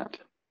with that.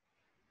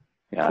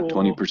 Yeah, Cool.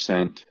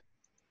 20%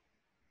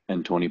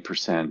 and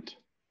 20%.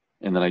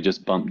 And then I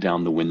just bumped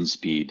down the wind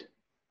speed.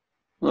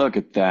 Look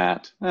at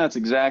that. That's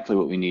exactly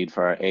what we need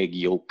for our egg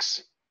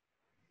yolks.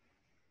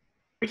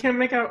 We can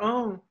make our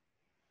own.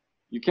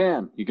 You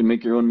can. You can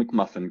make your own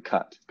McMuffin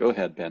cut. Go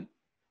ahead, Ben.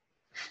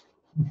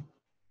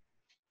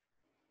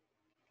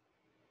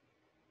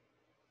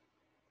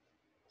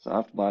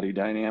 Soft body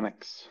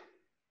dynamics.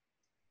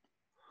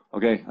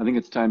 Okay, I think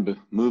it's time to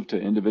move to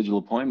individual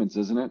appointments,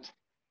 isn't it?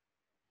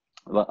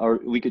 Or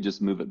we could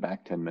just move it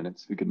back 10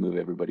 minutes. We could move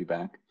everybody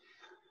back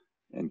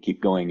and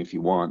keep going if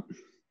you want.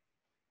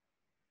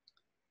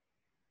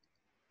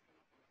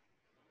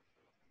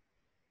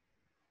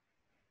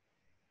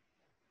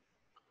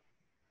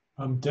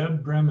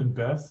 Deb, Bram, and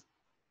Beth,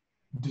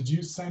 did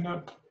you sign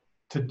up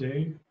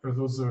today, or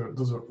those are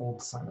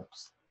old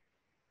signups?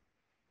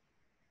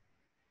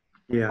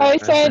 Yeah, I I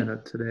signed- signed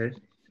up today.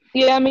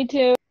 Yeah, me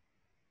too.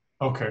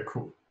 Okay,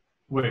 cool.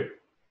 Wait,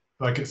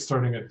 like it's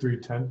starting at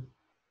 3:10?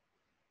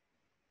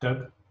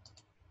 Deb?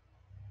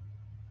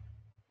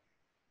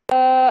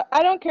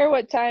 I don't care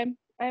what time.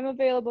 I'm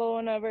available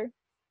whenever.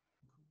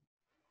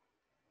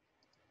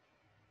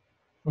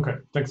 Okay,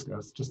 thanks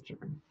guys, just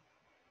checking.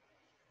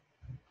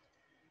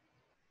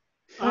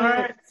 All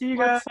right, see you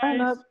guys.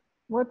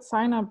 What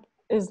sign up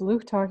is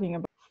Luke talking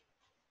about?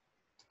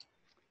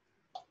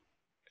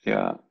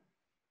 Yeah.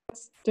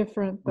 It's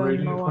different than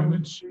Rating the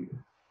appointment one. sheet.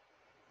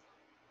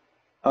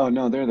 Oh,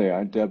 no, there they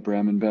are. Deb,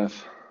 Bram, and Beth.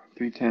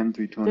 310,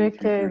 320,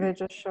 JK, they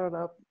just showed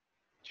up.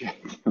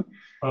 330.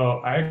 Oh,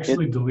 I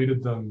actually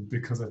deleted them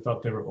because I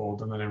thought they were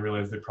old, and then I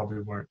realized they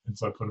probably weren't, and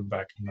so I put them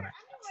back in there.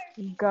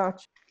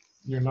 Gotcha.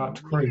 You're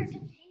not crazy.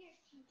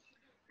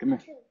 Come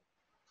here.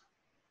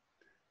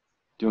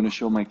 Do you want to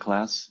show my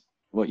class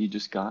what you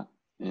just got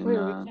in Wait, we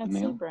the can't see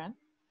mail? Brent.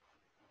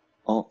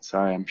 Oh,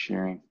 sorry, I'm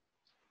sharing.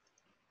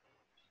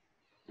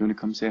 You want to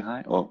come say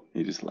hi? Oh,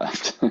 he just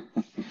left.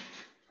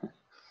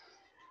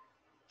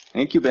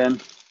 Thank you, Ben.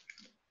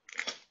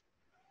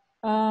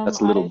 That's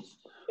a little.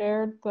 I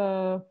shared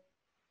the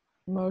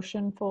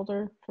motion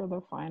folder for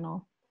the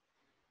final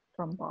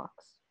from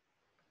Box.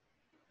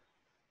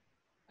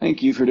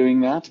 Thank you for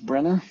doing that,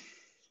 Brenna.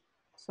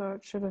 So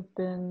it should have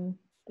been,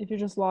 if you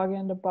just log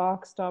into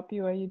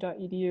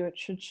box.byu.edu, it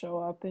should show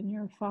up in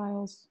your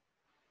files.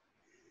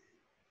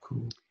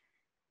 Cool.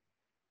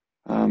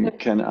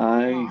 Can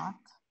I, Not,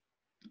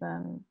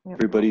 then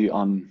everybody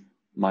on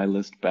my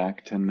list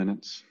back 10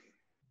 minutes?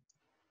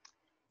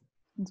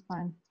 it's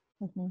fine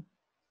with me.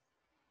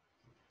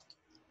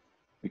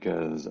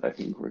 Because I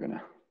think we're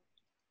gonna,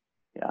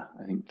 yeah,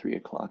 I think 3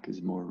 o'clock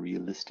is more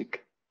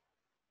realistic.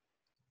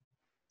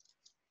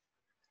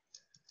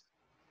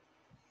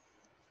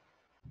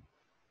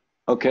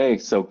 Okay,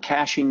 so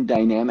caching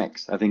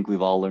dynamics. I think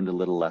we've all learned a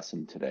little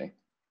lesson today,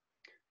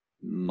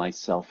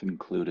 myself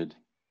included.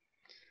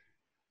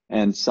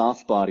 And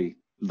soft body,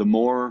 the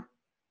more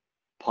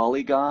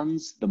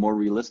polygons, the more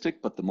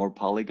realistic, but the more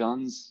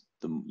polygons,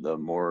 the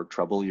more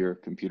trouble your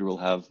computer will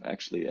have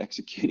actually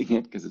executing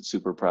it because it's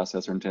super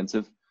processor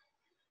intensive.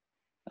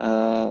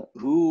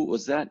 Who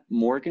was that?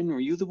 Morgan, were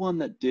you the one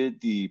that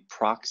did the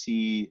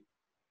proxy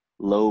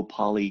low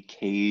poly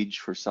cage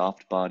for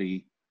soft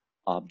body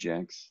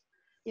objects?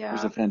 Yeah.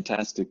 There's a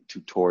fantastic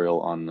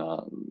tutorial on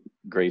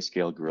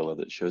Grayscale Gorilla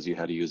that shows you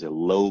how to use a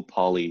low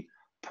poly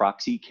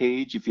proxy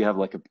cage if you have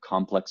like a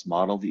complex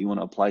model that you want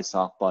to apply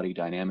soft body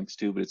dynamics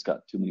to, but it's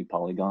got too many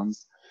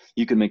polygons.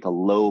 You can make a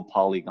low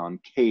polygon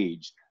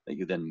cage that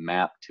you then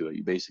map to it.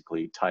 You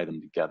basically tie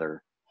them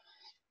together.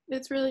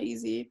 It's really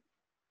easy.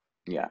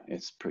 Yeah,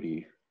 it's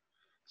pretty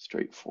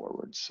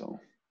straightforward. So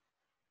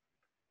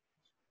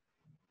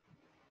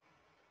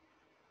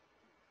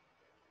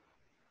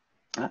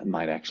that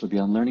might actually be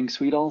on Learning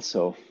Suite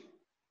also.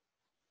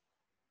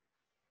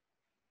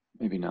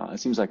 Maybe not. It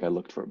seems like I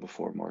looked for it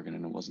before, Morgan,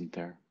 and it wasn't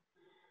there.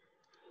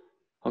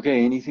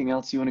 Okay, anything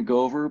else you want to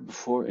go over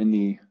before in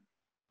the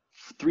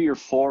 3 or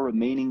 4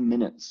 remaining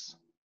minutes?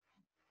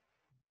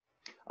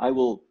 I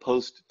will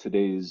post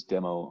today's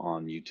demo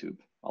on YouTube.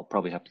 I'll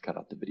probably have to cut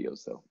out the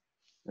videos though.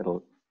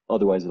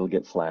 Otherwise it'll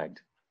get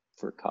flagged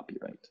for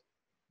copyright.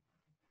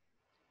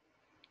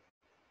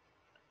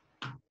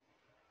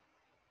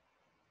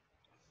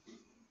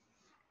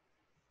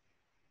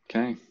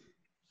 Okay.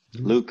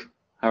 Luke,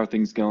 how are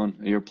things going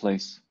at your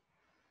place?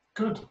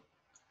 Good.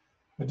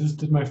 I just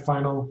did my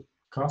final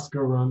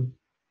Costco run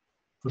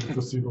for the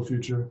foreseeable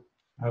future.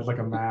 I had like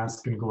a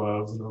mask and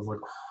gloves, and I was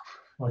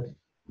like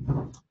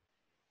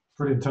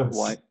pretty intense.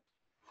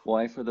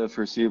 Why for the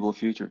foreseeable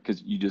future?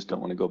 Because you just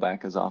don't want to go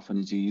back as often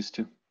as you used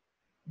to?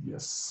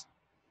 Yes.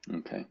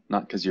 Okay.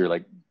 Not because you're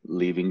like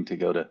leaving to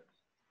go to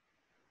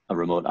a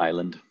remote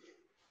island?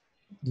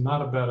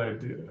 Not a bad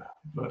idea,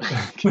 but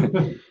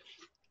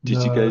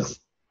Did you guys?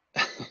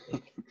 Go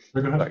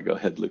ahead. All right, go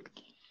ahead, Luke.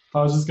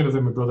 I was just gonna say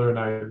my brother and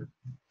I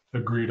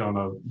agreed on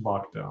a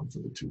lockdown for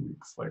the 2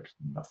 weeks, like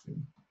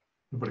nothing.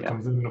 Nobody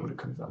comes in, nobody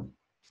comes out.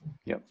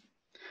 Yep.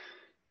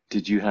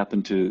 Did you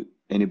happen to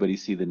anybody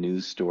see the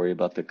news story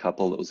about the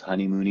couple that was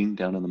honeymooning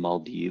down in the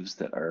Maldives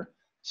that are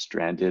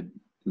stranded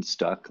and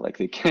stuck, like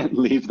they can't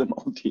leave the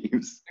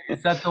Maldives?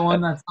 Is that the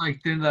one that's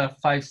like in the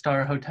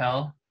 5-star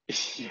hotel?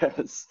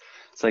 Yes.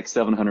 It's like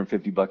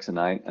 $750 a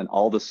night, and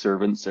all the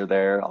servants are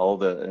there. All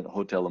the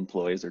hotel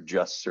employees are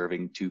just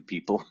serving 2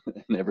 people,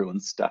 and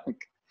everyone's stuck.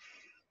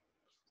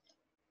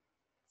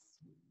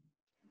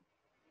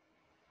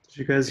 Did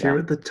you guys hear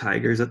about the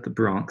tigers at the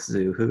Bronx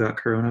Zoo who got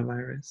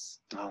coronavirus?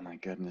 Oh my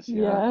goodness!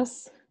 Yeah.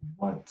 Yes.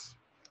 What?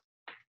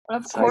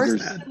 Of course,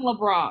 Tigers. it's in the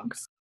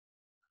Bronx.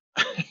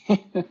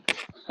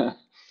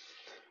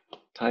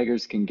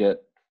 Tigers can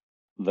get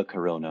the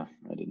corona.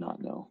 I did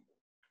not know.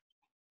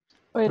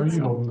 Wait, How are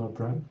you holding up,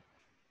 Brad?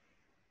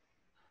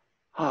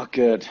 Oh,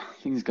 good.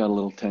 Things got a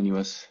little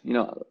tenuous. You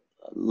know,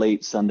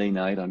 late Sunday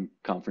night on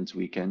conference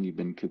weekend, you've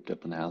been cooped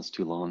up in the house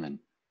too long, and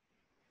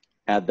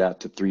add that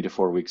to 3 to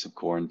 4 weeks of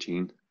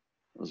quarantine.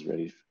 I was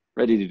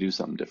ready to do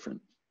something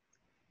different.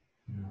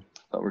 Yeah.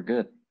 But we're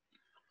good.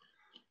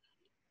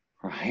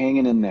 We're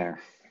hanging in there.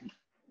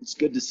 It's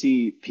good to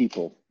see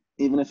people,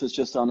 even if it's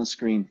just on a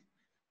screen.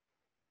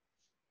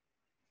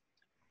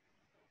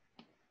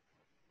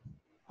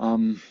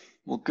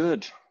 Well,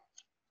 good.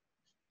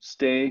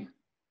 Stay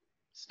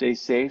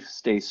safe,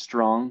 stay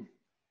strong,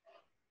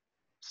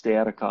 stay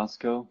out of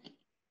Costco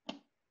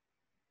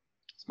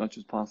as much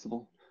as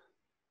possible.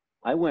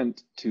 I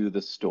went to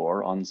the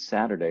store on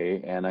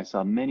Saturday and I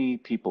saw many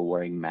people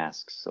wearing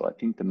masks, so I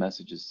think the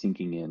message is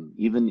sinking in,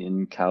 even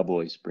in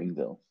Cowboy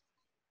Springville.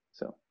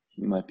 So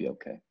we might be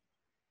okay.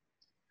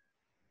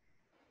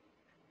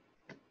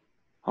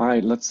 All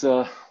right, let's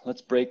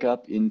break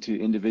up into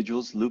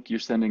individuals. Luke, you're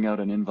sending out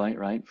an invite,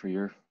 right, for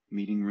your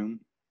meeting room?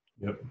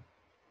 Yep.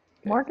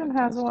 Okay, Morgan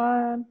has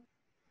one.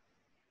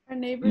 Our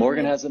neighbor.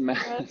 Morgan has a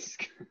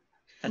mask.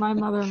 My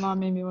mother-in-law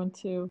made me one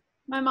too.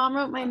 My mom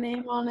wrote my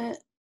name on it.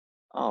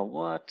 Oh,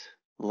 what?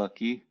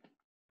 Lucky.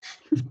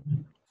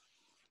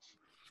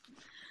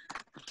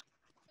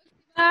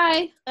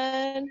 Bye.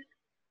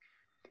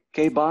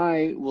 Okay,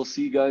 bye. We'll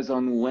see you guys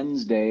on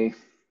Wednesday.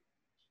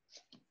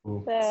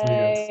 Cool. See you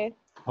guys. Bye.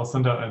 I'll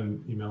send out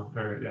an email.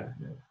 Or yeah.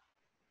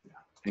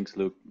 Thanks,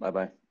 Luke.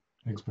 Bye-bye.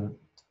 Thanks, Brad.